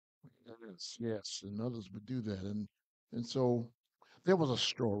 Yes, yes, and others would do that. And so there was a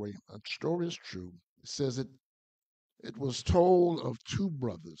story. A story is true. It says it was told of two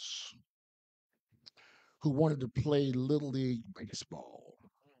brothers who wanted to play Little League baseball.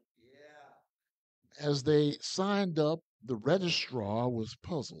 As they signed up, the registrar was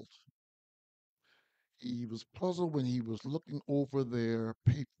puzzled. He was puzzled when he was looking over their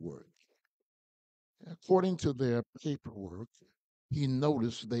paperwork. According to their paperwork, he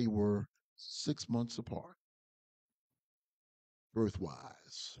noticed they were 6 months apart,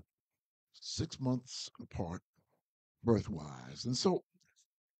 birth-wise. 6 months apart, birth-wise. And so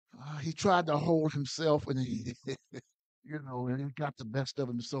he tried to hold himself, and and it got the best of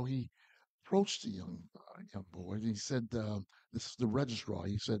him. So he approached the young boy, and he said, "This is the registrar."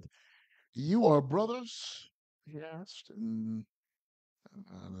 He said, "You are brothers?" He asked, and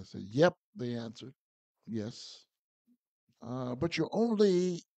I said, "Yep." They answered, "Yes." But you're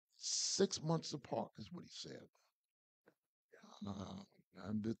only 6 months apart, is what he said. Uh,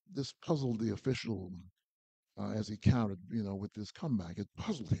 and this puzzled the official as he counted, with this comeback. It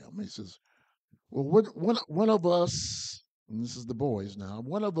puzzled him. He says, "Well, one of us, and this is the boys now,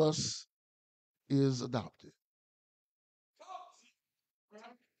 one of us is adopted."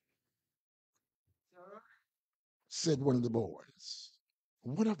 Said one of the boys.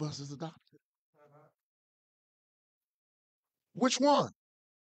 "One of us is adopted." "Which one?"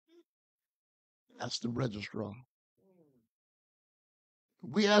 Asked the registrar.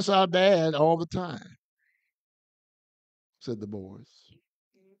 "We ask our dad all the time," said the boys.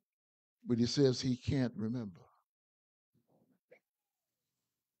 But he says he can't remember.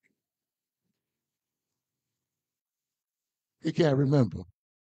 He can't remember.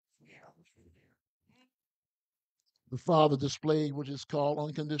 The father displayed what is called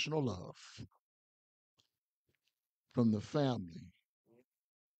unconditional love from the family,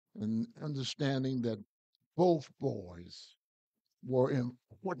 and understanding that both boys were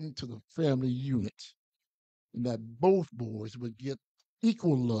important to the family unit, and that both boys would get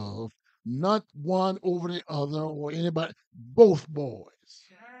equal love, not one over the other or anybody, both boys.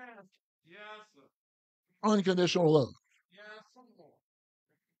 Yes, sir. Unconditional love. Yes, sir.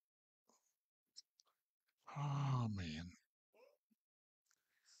 Oh, man.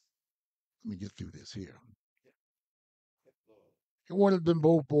 Let me get through this here. He wanted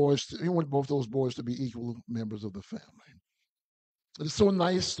both those boys to be equal members of the family. It's so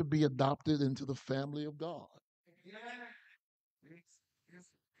nice to be adopted into the family of God.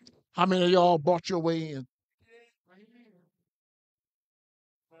 How many of y'all bought your way in?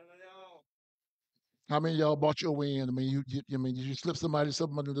 How many of y'all bought your way in? I mean, did you slip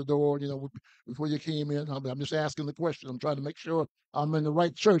something under the door, before you came in? I'm just asking the question. I'm trying to make sure I'm in the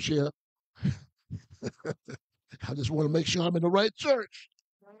right church here. I just want to make sure I'm in the right church.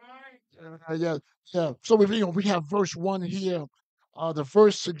 Yeah, yeah. So we have verse 1 here. The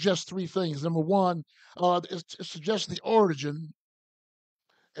verse suggests three things. Number one, it suggests the origin.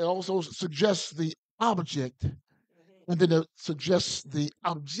 It also suggests the object, and then it suggests the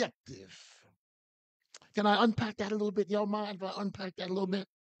objective. Can I unpack that a little bit? Y'all mind if I unpack that a little bit?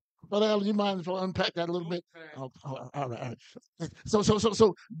 Brother Allen, you mind if I unpack that a little bit? Oh, all right. So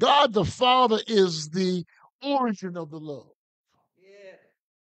God the Father is the origin of the love.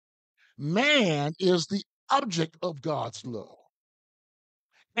 Man is the object of God's love.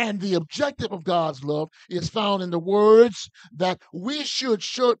 And the objective of God's love is found in the words that we should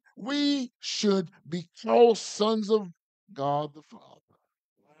be called sons of God the Father.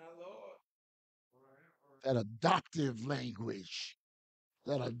 That adoptive language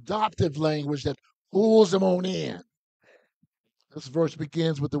that pulls them on in. This verse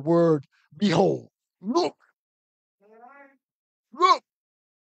begins with the word behold. Look.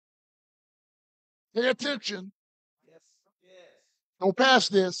 Pay attention. Don't pass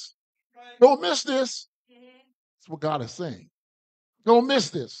this. Don't miss this. That's what God is saying. Don't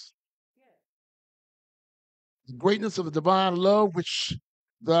miss this. The greatness of the divine love, which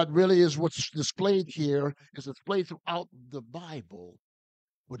God really is what's displayed here, is displayed throughout the Bible,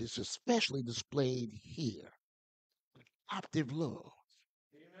 but it's especially displayed here. Adoptive love.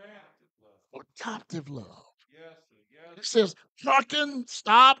 Adoptive love. It says, hearken,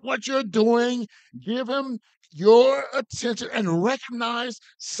 stop what you're doing, give him your attention, and recognize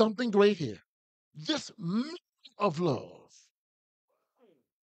something great here. This meaning of love.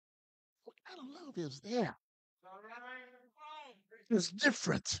 What kind of love is there? It's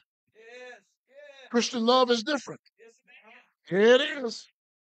different. Christian love is different. Here it is.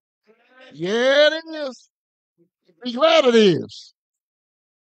 Yeah, it is. Be glad it is.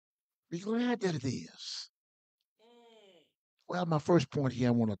 Be glad that it is. Well, my first point here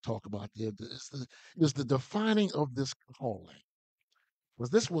I want to talk about is the defining of this calling. Because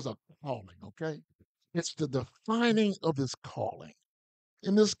this was a calling, okay? It's the defining of this calling.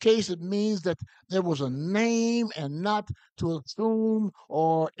 In this case, it means that there was a name and not to assume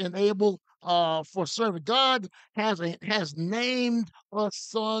or enable for service. God has named us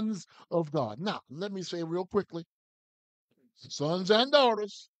sons of God. Now, let me say real quickly, sons and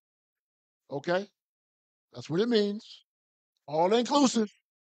daughters, okay? That's what it means. All inclusive,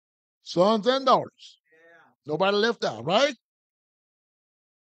 sons and daughters. Nobody left out, right?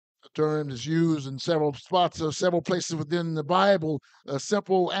 The term is used in several spots, several places within the Bible. A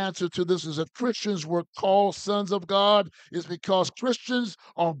simple answer to this is that Christians were called sons of God is because Christians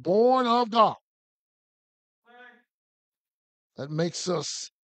are born of God. That makes us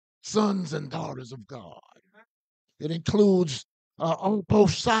sons and daughters of God. It includes on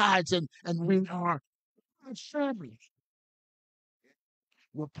both sides, and we are family.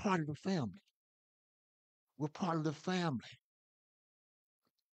 We're part of the family. We're part of the family.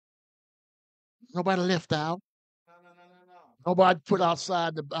 Nobody left out. Nobody put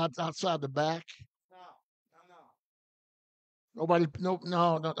outside the back. Nobody,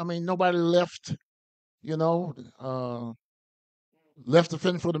 no. I mean, nobody left. Left to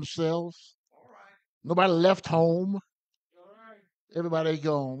fend for themselves. Nobody left home. Everybody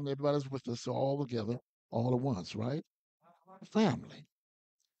gone. Everybody's with us all together, all at once, right? Family.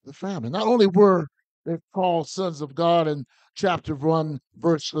 The family. Not only were they called sons of God in chapter 1,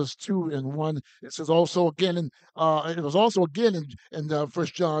 verses 2 and 1, it says also again in it was also again in 1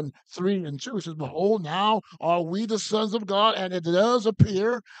 John 3 and 2. It says, behold, now are we the sons of God, and it does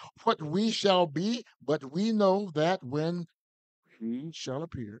appear what we shall be, but we know that when he shall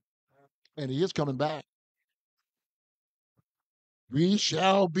appear, and he is coming back, we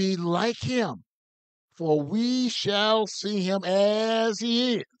shall be like him, for we shall see him as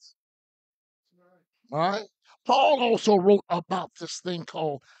he is. All right. Paul also wrote about this thing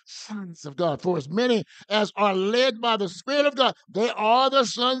called sons of God. For as many as are led by the Spirit of God, they are the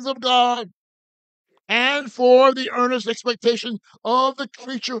sons of God. And for the earnest expectation of the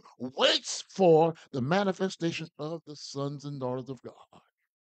creature waits for the manifestation of the sons and daughters of God.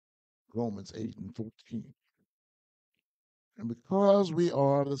 Romans 8 and 14. And because we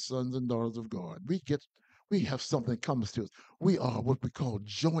are the sons and daughters of God, we have something that comes to us. We are what we call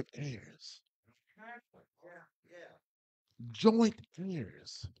joint heirs. Joint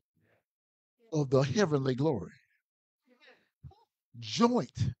heirs of the heavenly glory.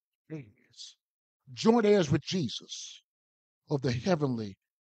 Joint heirs. Joint heirs with Jesus of the heavenly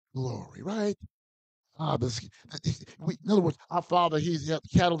glory, right? In other words, our Father, he's got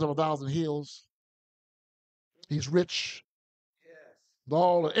cattle of 1,000 hills. He's rich.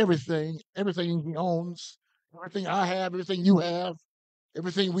 Everything he owns, everything I have, everything you have,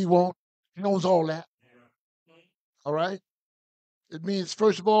 everything we want. He owns all that. All right? It means,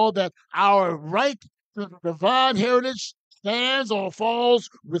 first of all, that our right to the divine heritage stands or falls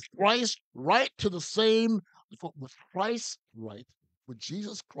with Christ right to the same with Christ's right, with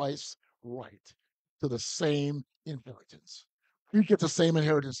Jesus Christ's right to the same inheritance. We get the same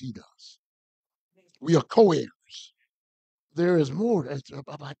inheritance he does. We are co-heirs. There is more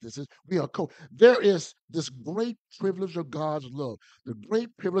about this. We are There is this great privilege of God's love, the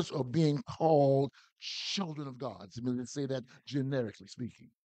great privilege of being called children of God. I mean, let's say that generically speaking.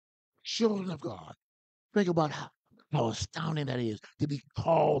 Children of God. Think about how astounding that is to be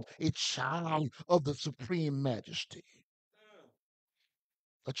called a child of the supreme majesty,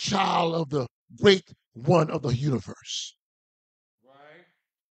 a child of the great one of the universe, Right.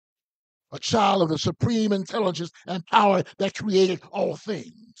 a child of the supreme intelligence and power that created all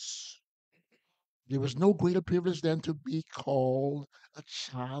things. There is no greater privilege than to be called a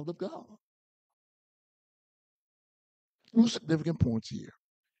child of God. Two significant points here.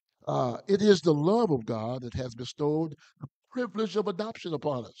 It is the love of God that has bestowed the privilege of adoption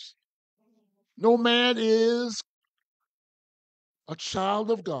upon us. No man is a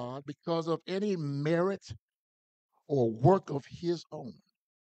child of God because of any merit or work of his own.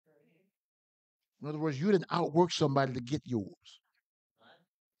 In other words, you didn't outwork somebody to get yours.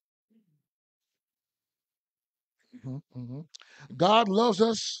 God loves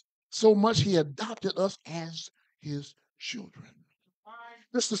us so much, he adopted us as his children.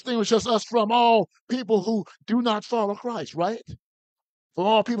 This distinguishes us from all people who do not follow Christ, right? For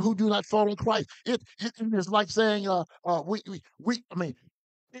all people who do not follow Christ. It is like saying, I mean,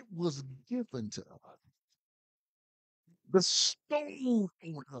 it was given to us, bestowed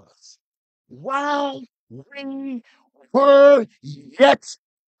on us, while we were yet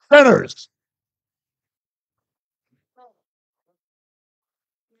sinners.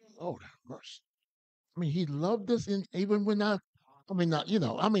 Oh, that mercy. I mean, he loved us even when I mean, not,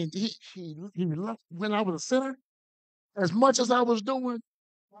 I mean, he loved when I was a sinner as much as I was doing.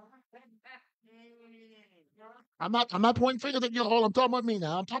 I'm not pointing fingers at you all. I'm talking about me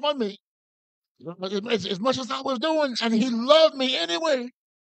now. I'm talking about me. As much as I was doing, and he loved me anyway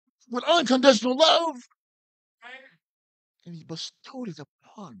with unconditional love, and he bestowed it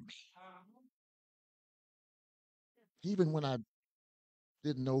upon me, even when I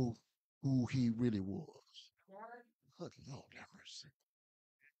didn't know who he really was. Good Lord have mercy.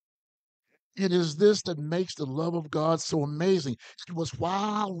 It is this that makes the love of God so amazing. It was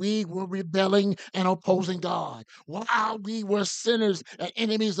while we were rebelling and opposing God, while we were sinners and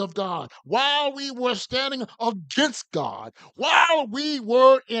enemies of God, while we were standing against God, while we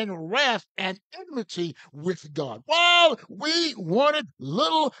were in wrath and enmity with God, while we wanted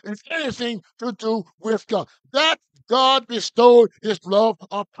little, if anything, to do with God, that God bestowed his love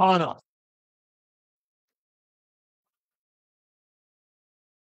upon us.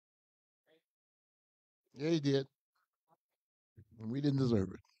 Yeah, he did. And we didn't deserve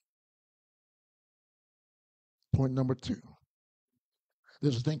it. Point number two.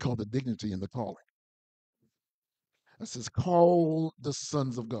 There's a thing called the dignity in the calling. It says, call the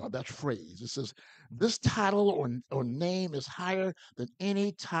sons of God. That phrase. It says, this title or name is higher than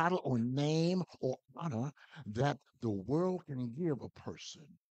any title or name or honor that the world can give a person.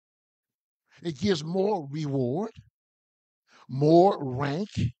 It gives more reward, more rank,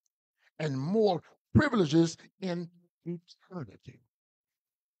 and more privileges in eternity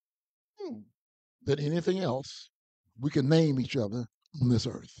than anything else we can name each other on this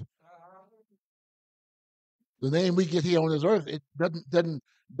earth. The name we get here on this earth, it doesn't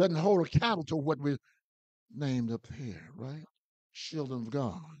hold a candle to what we're named up here, right? Children of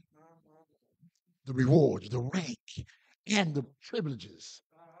God. The rewards, the rank, and the privileges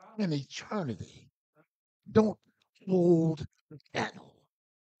in eternity don't hold the candle.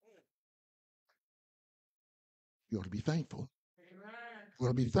 You ought to be thankful. You ought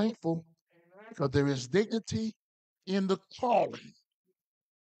to be thankful because there is dignity in the calling.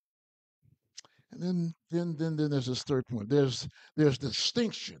 And then there's this third point. There's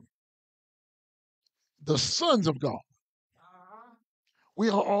distinction. The sons of God. We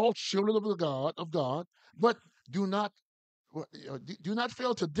are all children of God, but do not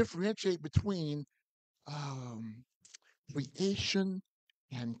fail to differentiate between creation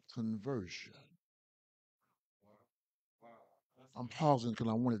and conversion. I'm pausing because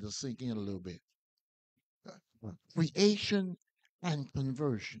I wanted to sink in a little bit. Creation and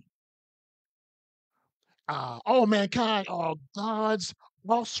conversion. All mankind are God's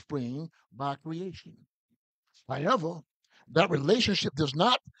offspring by creation. However, that relationship does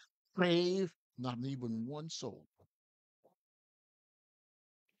not save not even one soul.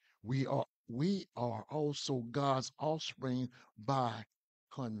 We are also God's offspring by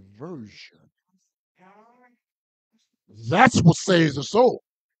conversion. That's what saves the soul.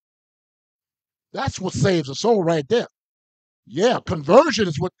 That's what saves a soul right there. Yeah, conversion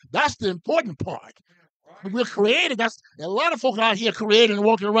is that's the important part. We're created. That's a lot of folk out here created and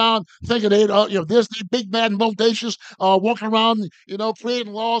walking around thinking this, these big bad motivations, walking around,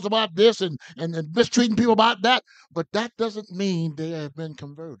 creating laws about this and mistreating people about that. But that doesn't mean they have been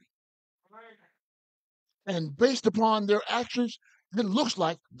converted. And based upon their actions, it looks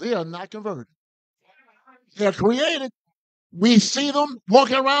like they are not converted. They're created. We see them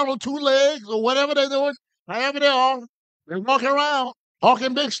walking around on two legs or whatever they're doing, however they are. They're walking around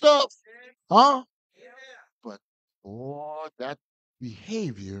talking big stuff, huh? But that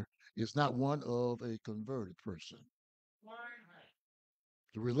behavior is not one of a converted person.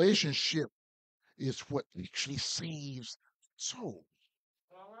 The relationship is what actually saves souls.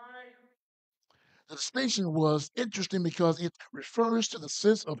 The distinction was interesting because it refers to the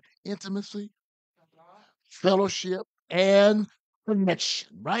sense of intimacy, fellowship, and connection,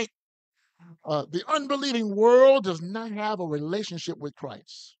 right? The unbelieving world does not have a relationship with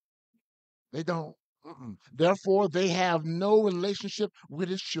Christ. They don't. Therefore, they have no relationship with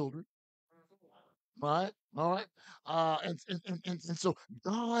his children. Right? All right. And so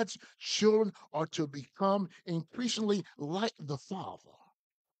God's children are to become increasingly like the Father,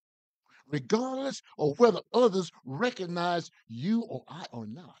 regardless of whether others recognize you or I or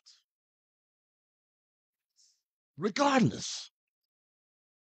not. Regardless.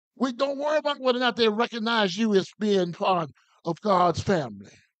 We don't worry about whether or not they recognize you as being part of God's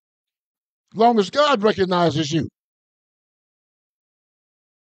family. As long as God recognizes you.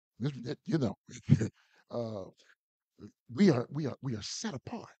 We are set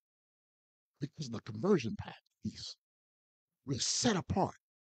apart because of the conversion piece. We're set apart.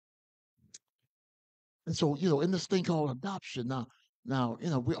 And so, in this thing called adoption, now,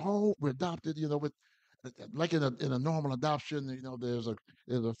 we're adopted, with like in a normal adoption, there's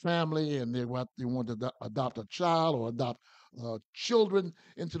a family and they want to adopt a child or adopt children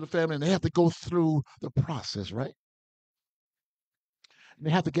into the family, and they have to go through the process, right? And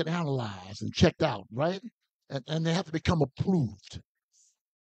they have to get analyzed and checked out, right? And they have to become approved.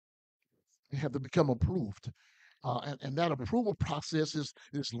 They have to become approved. And that approval process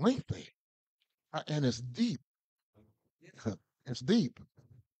is lengthy and it's deep. It's deep.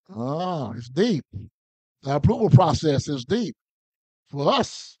 It's deep. The approval process is deep. For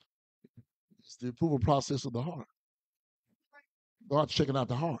us, it's the approval process of the heart. God's checking out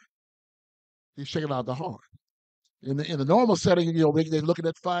the heart. He's checking out the heart. In the normal setting, they're looking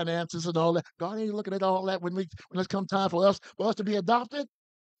at finances and all that. God ain't looking at all that when it's come time for us to be adopted.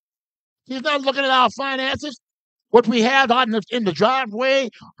 He's not looking at our finances, what we have out in the driveway,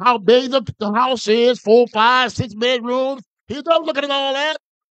 how big the house is, 4, 5, 6 bedrooms. He's not looking at all that.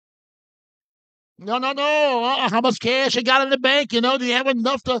 No. How much cash you got in the bank? Do you have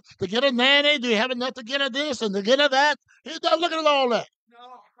enough to get a nanny? Do you have enough to get a this and to get a that? He's not looking at all that.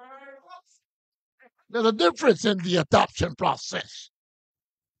 There's a difference in the adoption process.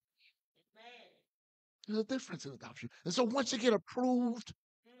 There's a difference in adoption. And so once you get approved,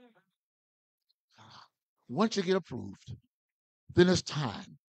 then it's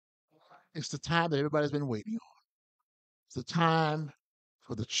time. It's the time that everybody's been waiting on. It's the time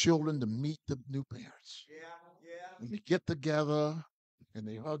for the children to meet the new parents. And they get together and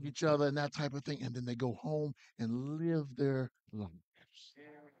they hug each other and that type of thing, and then they go home and live their lives.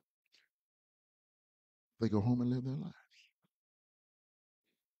 They go home and live their lives.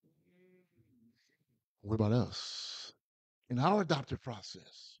 What about us? In our adoptive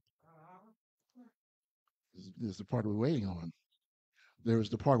process, there's the part we're waiting on. There's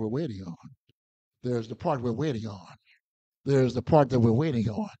the part we're waiting on. There's the part we're waiting on. There's the part that we're waiting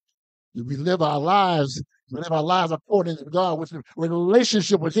on. We live our lives according to God, with a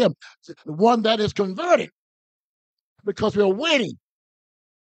relationship with Him, the one that is converted, because we're waiting.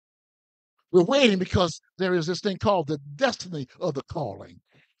 We're waiting because there is this thing called the destiny of the calling.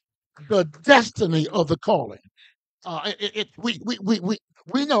 The destiny of the calling.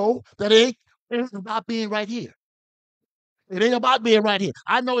 We know that it ain't about being right here. It ain't about being right here.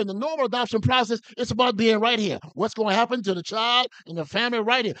 I know in the normal adoption process, it's about being right here. What's going to happen to the child and the family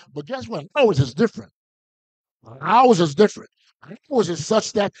right here? But guess what? Ours is different. Ours is different. Ours is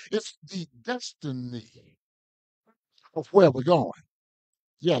such that it's the destiny of where we're going.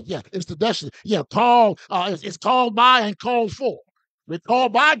 Yeah, it's the destiny. Yeah, it's called by and called for. We're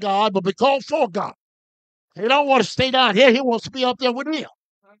called by God, but we're called for God. He don't want to stay down here. He wants to be up there with Him.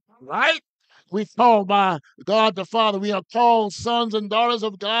 Right? We called by God the Father. We are called sons and daughters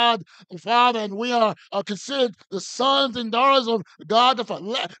of God the Father, and we are considered the sons and daughters of God the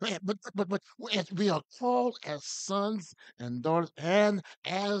Father. But we are called as sons and daughters, and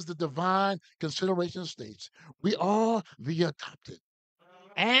as the divine consideration states, we are the adopted.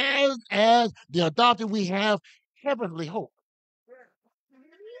 As the adopted, we have heavenly hope.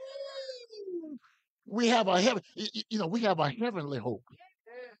 We have a we have a heavenly hope.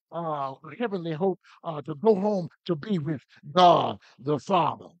 Heavenly hope to go home to be with God the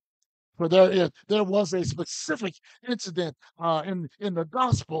Father. For there was a specific incident in the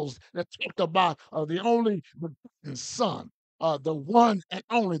Gospels that talked about the only begotten Son, the one and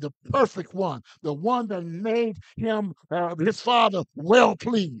only, the perfect one, the one that made him his Father well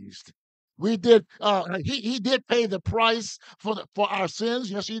pleased. We did. He did pay the price for our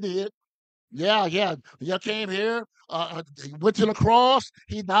sins. Yes, he did. Yeah, yeah. He came here, he went to the cross,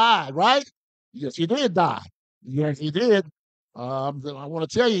 he died, right? Yes, he did die. Yes, he did. I want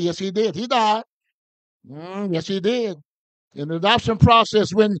to tell you, yes, he did. He died. Yes, he did. In the adoption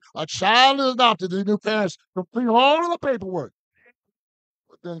process, when a child is adopted, the new parents complete all of the paperwork.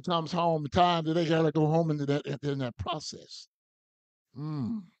 But then comes home the time that they got to go home in that process.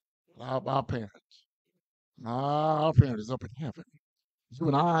 Mm, our parents. Our parents is up in heaven. You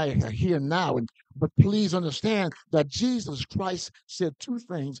and I are here now, but please understand that Jesus Christ said two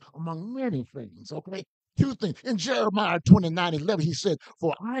things among many things, okay? Two things. In Jeremiah 29:11, he said,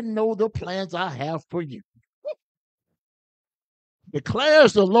 "For I know the plans I have for you,"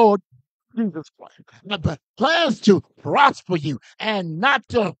 declares the Lord Jesus Christ. But plans to prosper you and not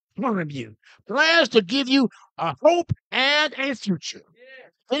to harm you. Plans to give you a hope and a future.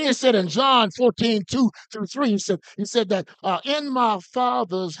 Then he said in John 14:2-3, he said that in my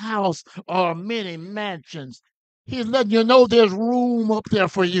Father's house are many mansions. He's letting you know there's room up there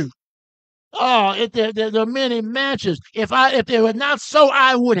for you. Oh, there are many mansions. If they were not so,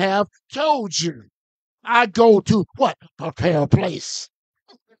 I would have told you. I go to what? Prepare a place.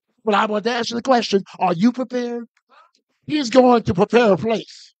 But I want to ask you the question: are you prepared? He's going to prepare a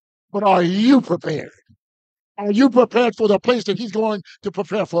place. But are you prepared? Are you prepared for the place that he's going to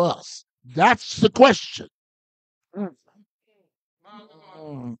prepare for us? That's the question.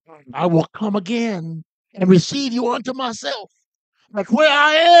 I will come again and receive you unto myself. Like where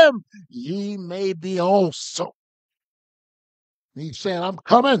I am, ye may be also. He's saying, I'm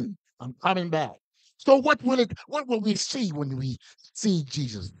coming. I'm coming back. So what will we see when we see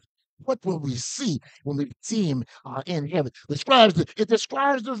Jesus? What will we see when we see him in heaven? It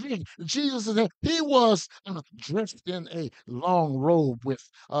describes the vision. Jesus he was dressed in a long robe with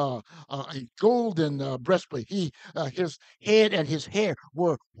a golden breastplate. His head and his hair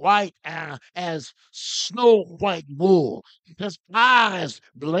were white as snow white wool. His eyes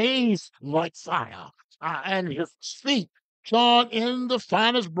blazed like fire, and his feet shone in the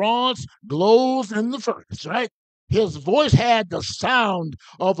finest bronze, glows in the furnace, right? His voice had the sound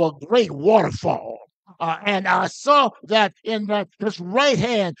of a great waterfall. And I saw that in his right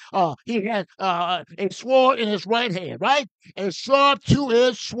hand, he had a sword in his right hand, right? A sharp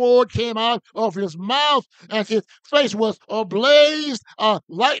two-edged sword came out of his mouth, and his face was ablaze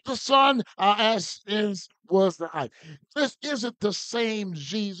like the sun, was the height. This isn't the same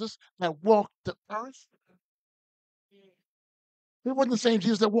Jesus that walked the earth. It wasn't the same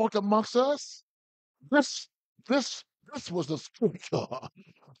Jesus that walked amongst us. This, this, this was the scripture.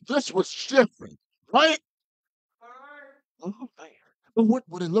 This was different, right? Oh man. But what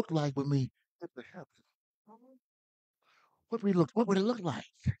would it look like when we get to heaven? What would it look like?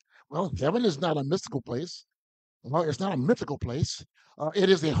 Well, heaven is not a mystical place. Well, it's not a mythical place. It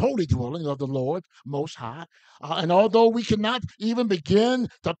is a holy dwelling of the Lord Most High. And although we cannot even begin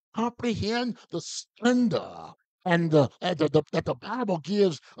to comprehend the splendor that the Bible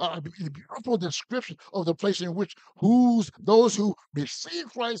gives a beautiful description of the place in which those who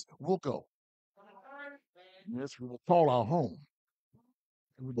receive Christ will go. Yes, we will call our home.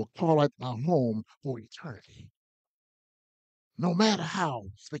 And we will call it our home for eternity. No matter how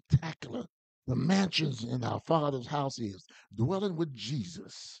spectacular the mansions in our Father's house is, dwelling with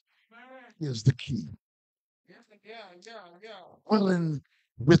Jesus is the key. Dwelling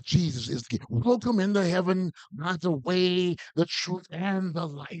with Jesus is the key. Welcome into heaven by the way, the truth, and the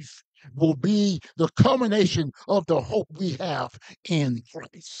life will be the culmination of the hope we have in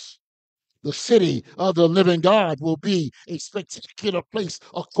Christ. The city of the living God will be a spectacular place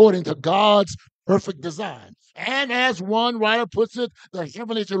according to God's perfect design. And as one writer puts it, the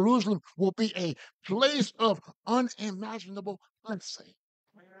heavenly Jerusalem will be a place of unimaginable blessing.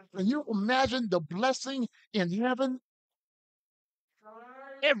 Can you imagine the blessing in heaven?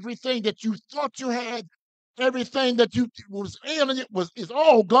 everything that you thought you had, everything that you was alien is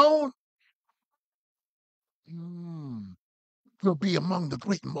all gone. Mm, You'll be among the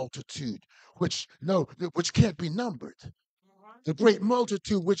great multitude, which can't be numbered. The great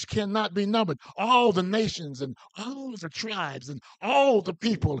multitude which cannot be numbered, all the nations and all the tribes and all the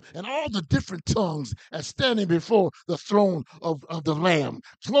people and all the different tongues are standing before the throne of the Lamb,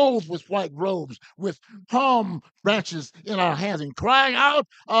 clothed with white robes, with palm branches in our hands, and crying out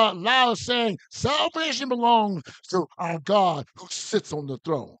loud, saying, Salvation belongs to our God who sits on the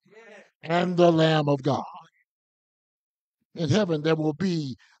throne and the Lamb of God. In heaven, there will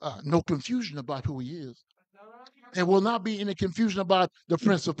be no confusion about who he is. There will not be any confusion about the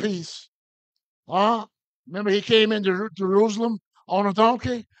Prince of Peace. Remember, he came into Jerusalem on a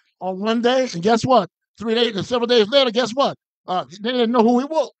donkey on one day, and guess what? 3 days and 7 days later, guess what? They didn't know who he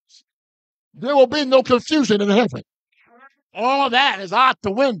was. There will be no confusion in heaven. All that is out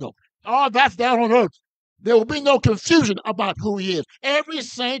the window. All that's down on earth. There will be no confusion about who he is. Every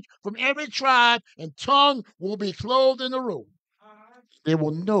saint from every tribe and tongue will be clothed in the robe. They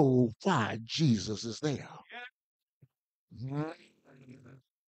will know why Jesus is there.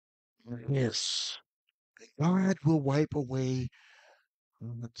 Yes, God will wipe away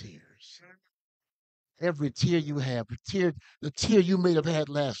the tears. Every tear you have, the tear you may have had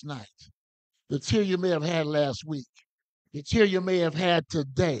last night, the tear you may have had last week, the tear you may have had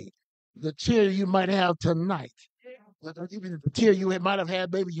today, the tear you might have tonight, even the tear you might have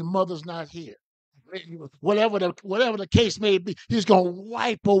had, maybe your mother's not here. Whatever the case may be, he's going to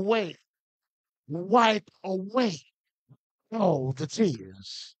wipe away all the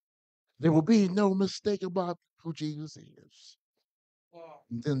tears. There will be no mistake about who Jesus is.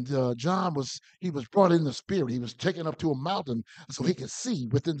 Then John was brought in the spirit. He was taken up to a mountain so he could see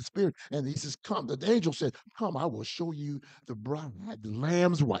within the spirit. And he says, "Come." The angel said, "Come, I will show you the bride, the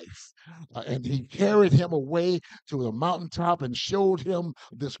Lamb's wife." And he carried him away to the mountaintop and showed him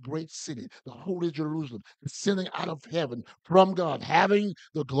this great city, the holy Jerusalem, descending out of heaven from God, having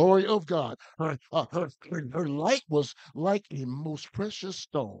the glory of God. Her light was like a most precious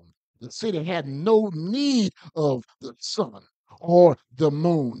stone. The city had no need of the sun or the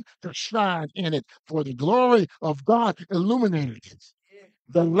moon to shine in it, for the glory of God illuminated it.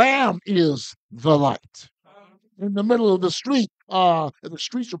 The Lamb is the light. In the middle of the street, the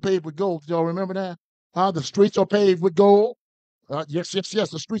streets are paved with gold. Do y'all remember that? The streets are paved with gold. Yes.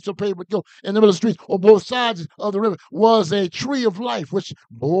 The streets are paved with gold. In the middle of the street, on both sides of the river, was a tree of life which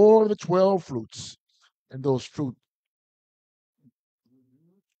bore the 12 fruits. And those fruit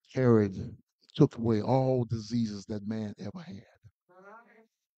took away all diseases that man ever had.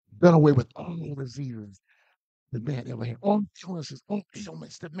 Done away with all diseases that man ever had. All illnesses, all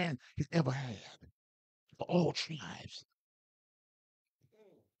ailments that man has ever had. For all tribes.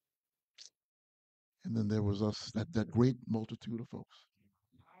 And then there was us, that great multitude of folks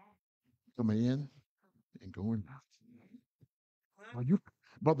coming in and going out. Are you,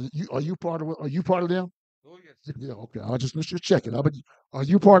 brother? Are you part of them? Oh, yes. Yeah, okay. I just check it. Are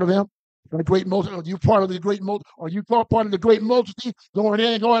you part of them? The great multitude. Are you part of the great multitude? Are you part of the great multitude going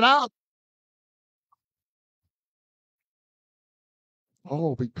in and going out?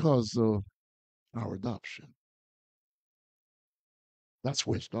 All because of our adoption. That's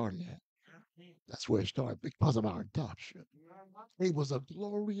where it started at. That's where it started, because of our adoption. It was a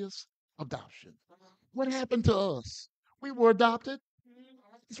glorious adoption. What happened to us? We were adopted.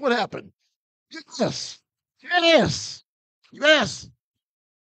 That's what happened. Yes. Yes. Yes.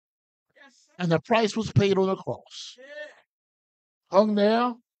 And the price was paid on the cross. Hung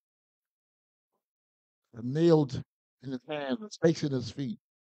there, and nailed in his hands, and stakes in his feet.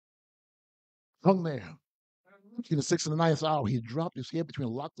 Hung there. Between the 6th and the 9th hour, he dropped his head between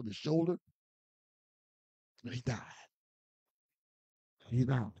the locks of his shoulder, and he died. He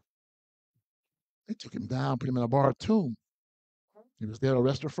died. They took him down, put him in a borrowed tomb. He was there the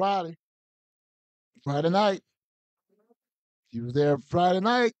rest of Friday. Friday night. He was there Friday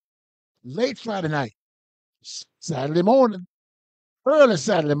night, late Friday night, Saturday morning, early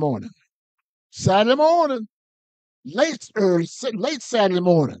Saturday morning, late Saturday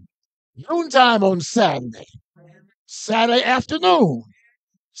morning, noontime on Saturday, Saturday afternoon,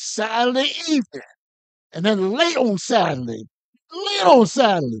 Saturday evening, and then late on Saturday,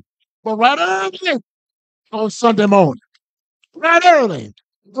 but right early on Sunday morning, right early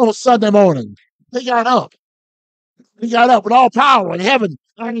on Sunday morning, he got up. He got up with all power in heaven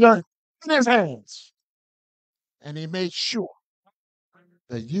and earth in his hands. And he made sure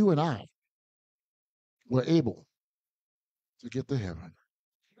that you and I were able to get to heaven.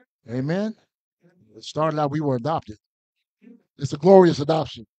 Amen. It started out we were adopted. It's a glorious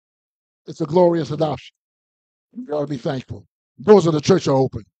adoption. It's a glorious adoption. We ought to be thankful. Doors of the church are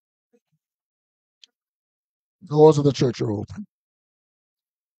open. Doors of the church are open.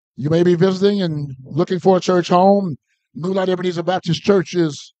 You may be visiting and looking for a church home. New Light Ebenezer Baptist Church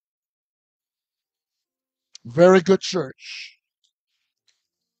is a very good church.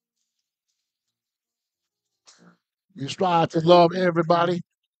 We strive to love everybody.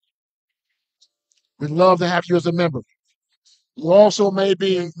 We'd love to have you as a member. You also may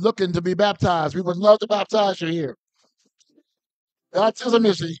be looking to be baptized. We would love to baptize you here. Baptism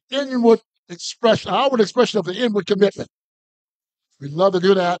is the inward expression, outward expression of the inward commitment. We'd love to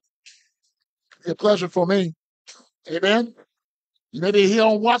do that. It'd be a pleasure for me. Amen. You may be here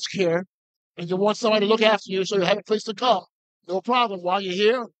on watch care and you want somebody to look after you so you have a place to come. No problem. While you're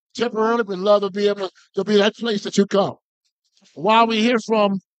here, temporarily, we'd love to be able to be that place that you come. While we hear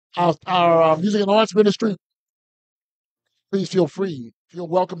from our music and arts ministry, please feel free. Feel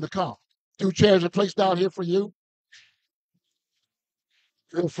welcome to come. 2 chairs are placed down here for you.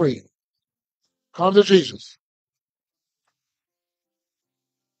 Feel free. Come to Jesus.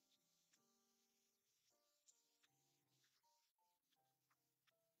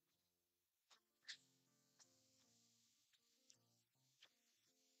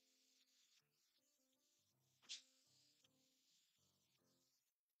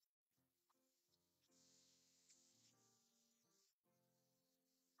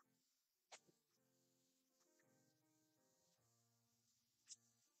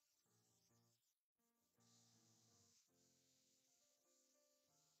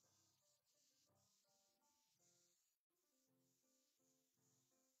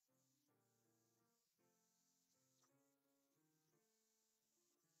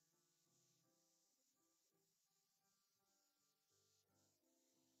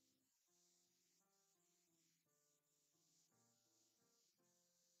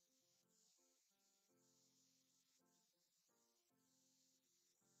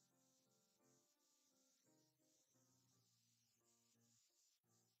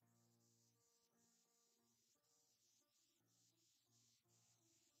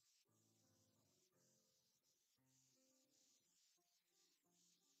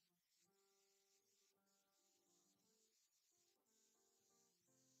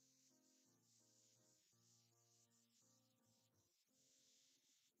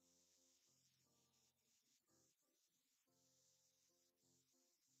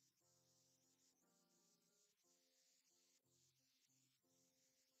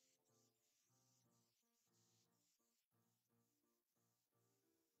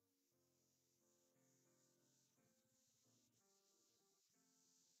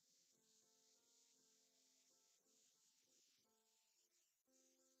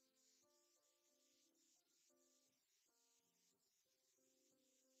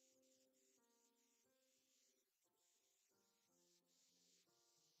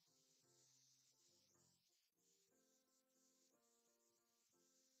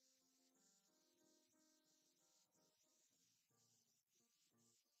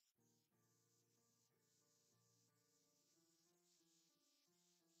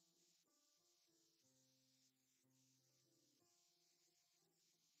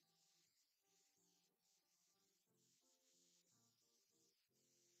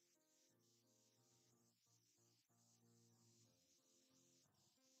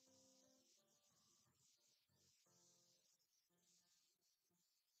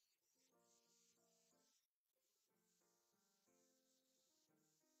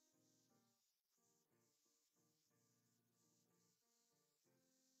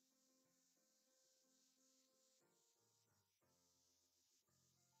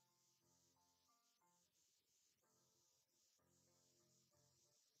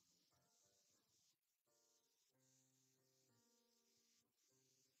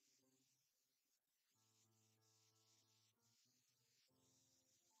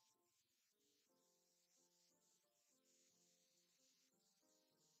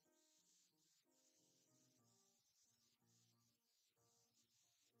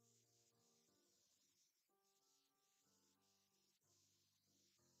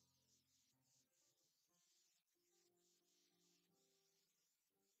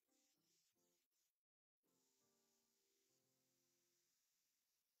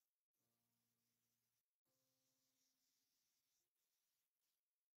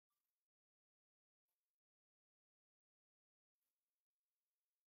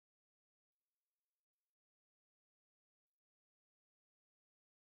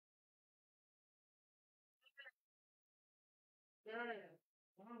 Yeah.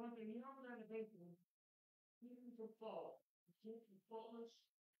 When I went to the young basement, he used to fall. truth and fullness,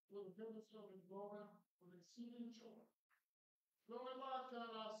 with the goodness of his glory, with exceeding joy. Glory, Lord God,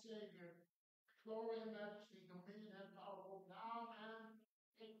 our Savior, glory and majesty, dominion and power, both now and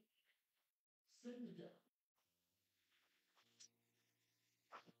in. Sing together.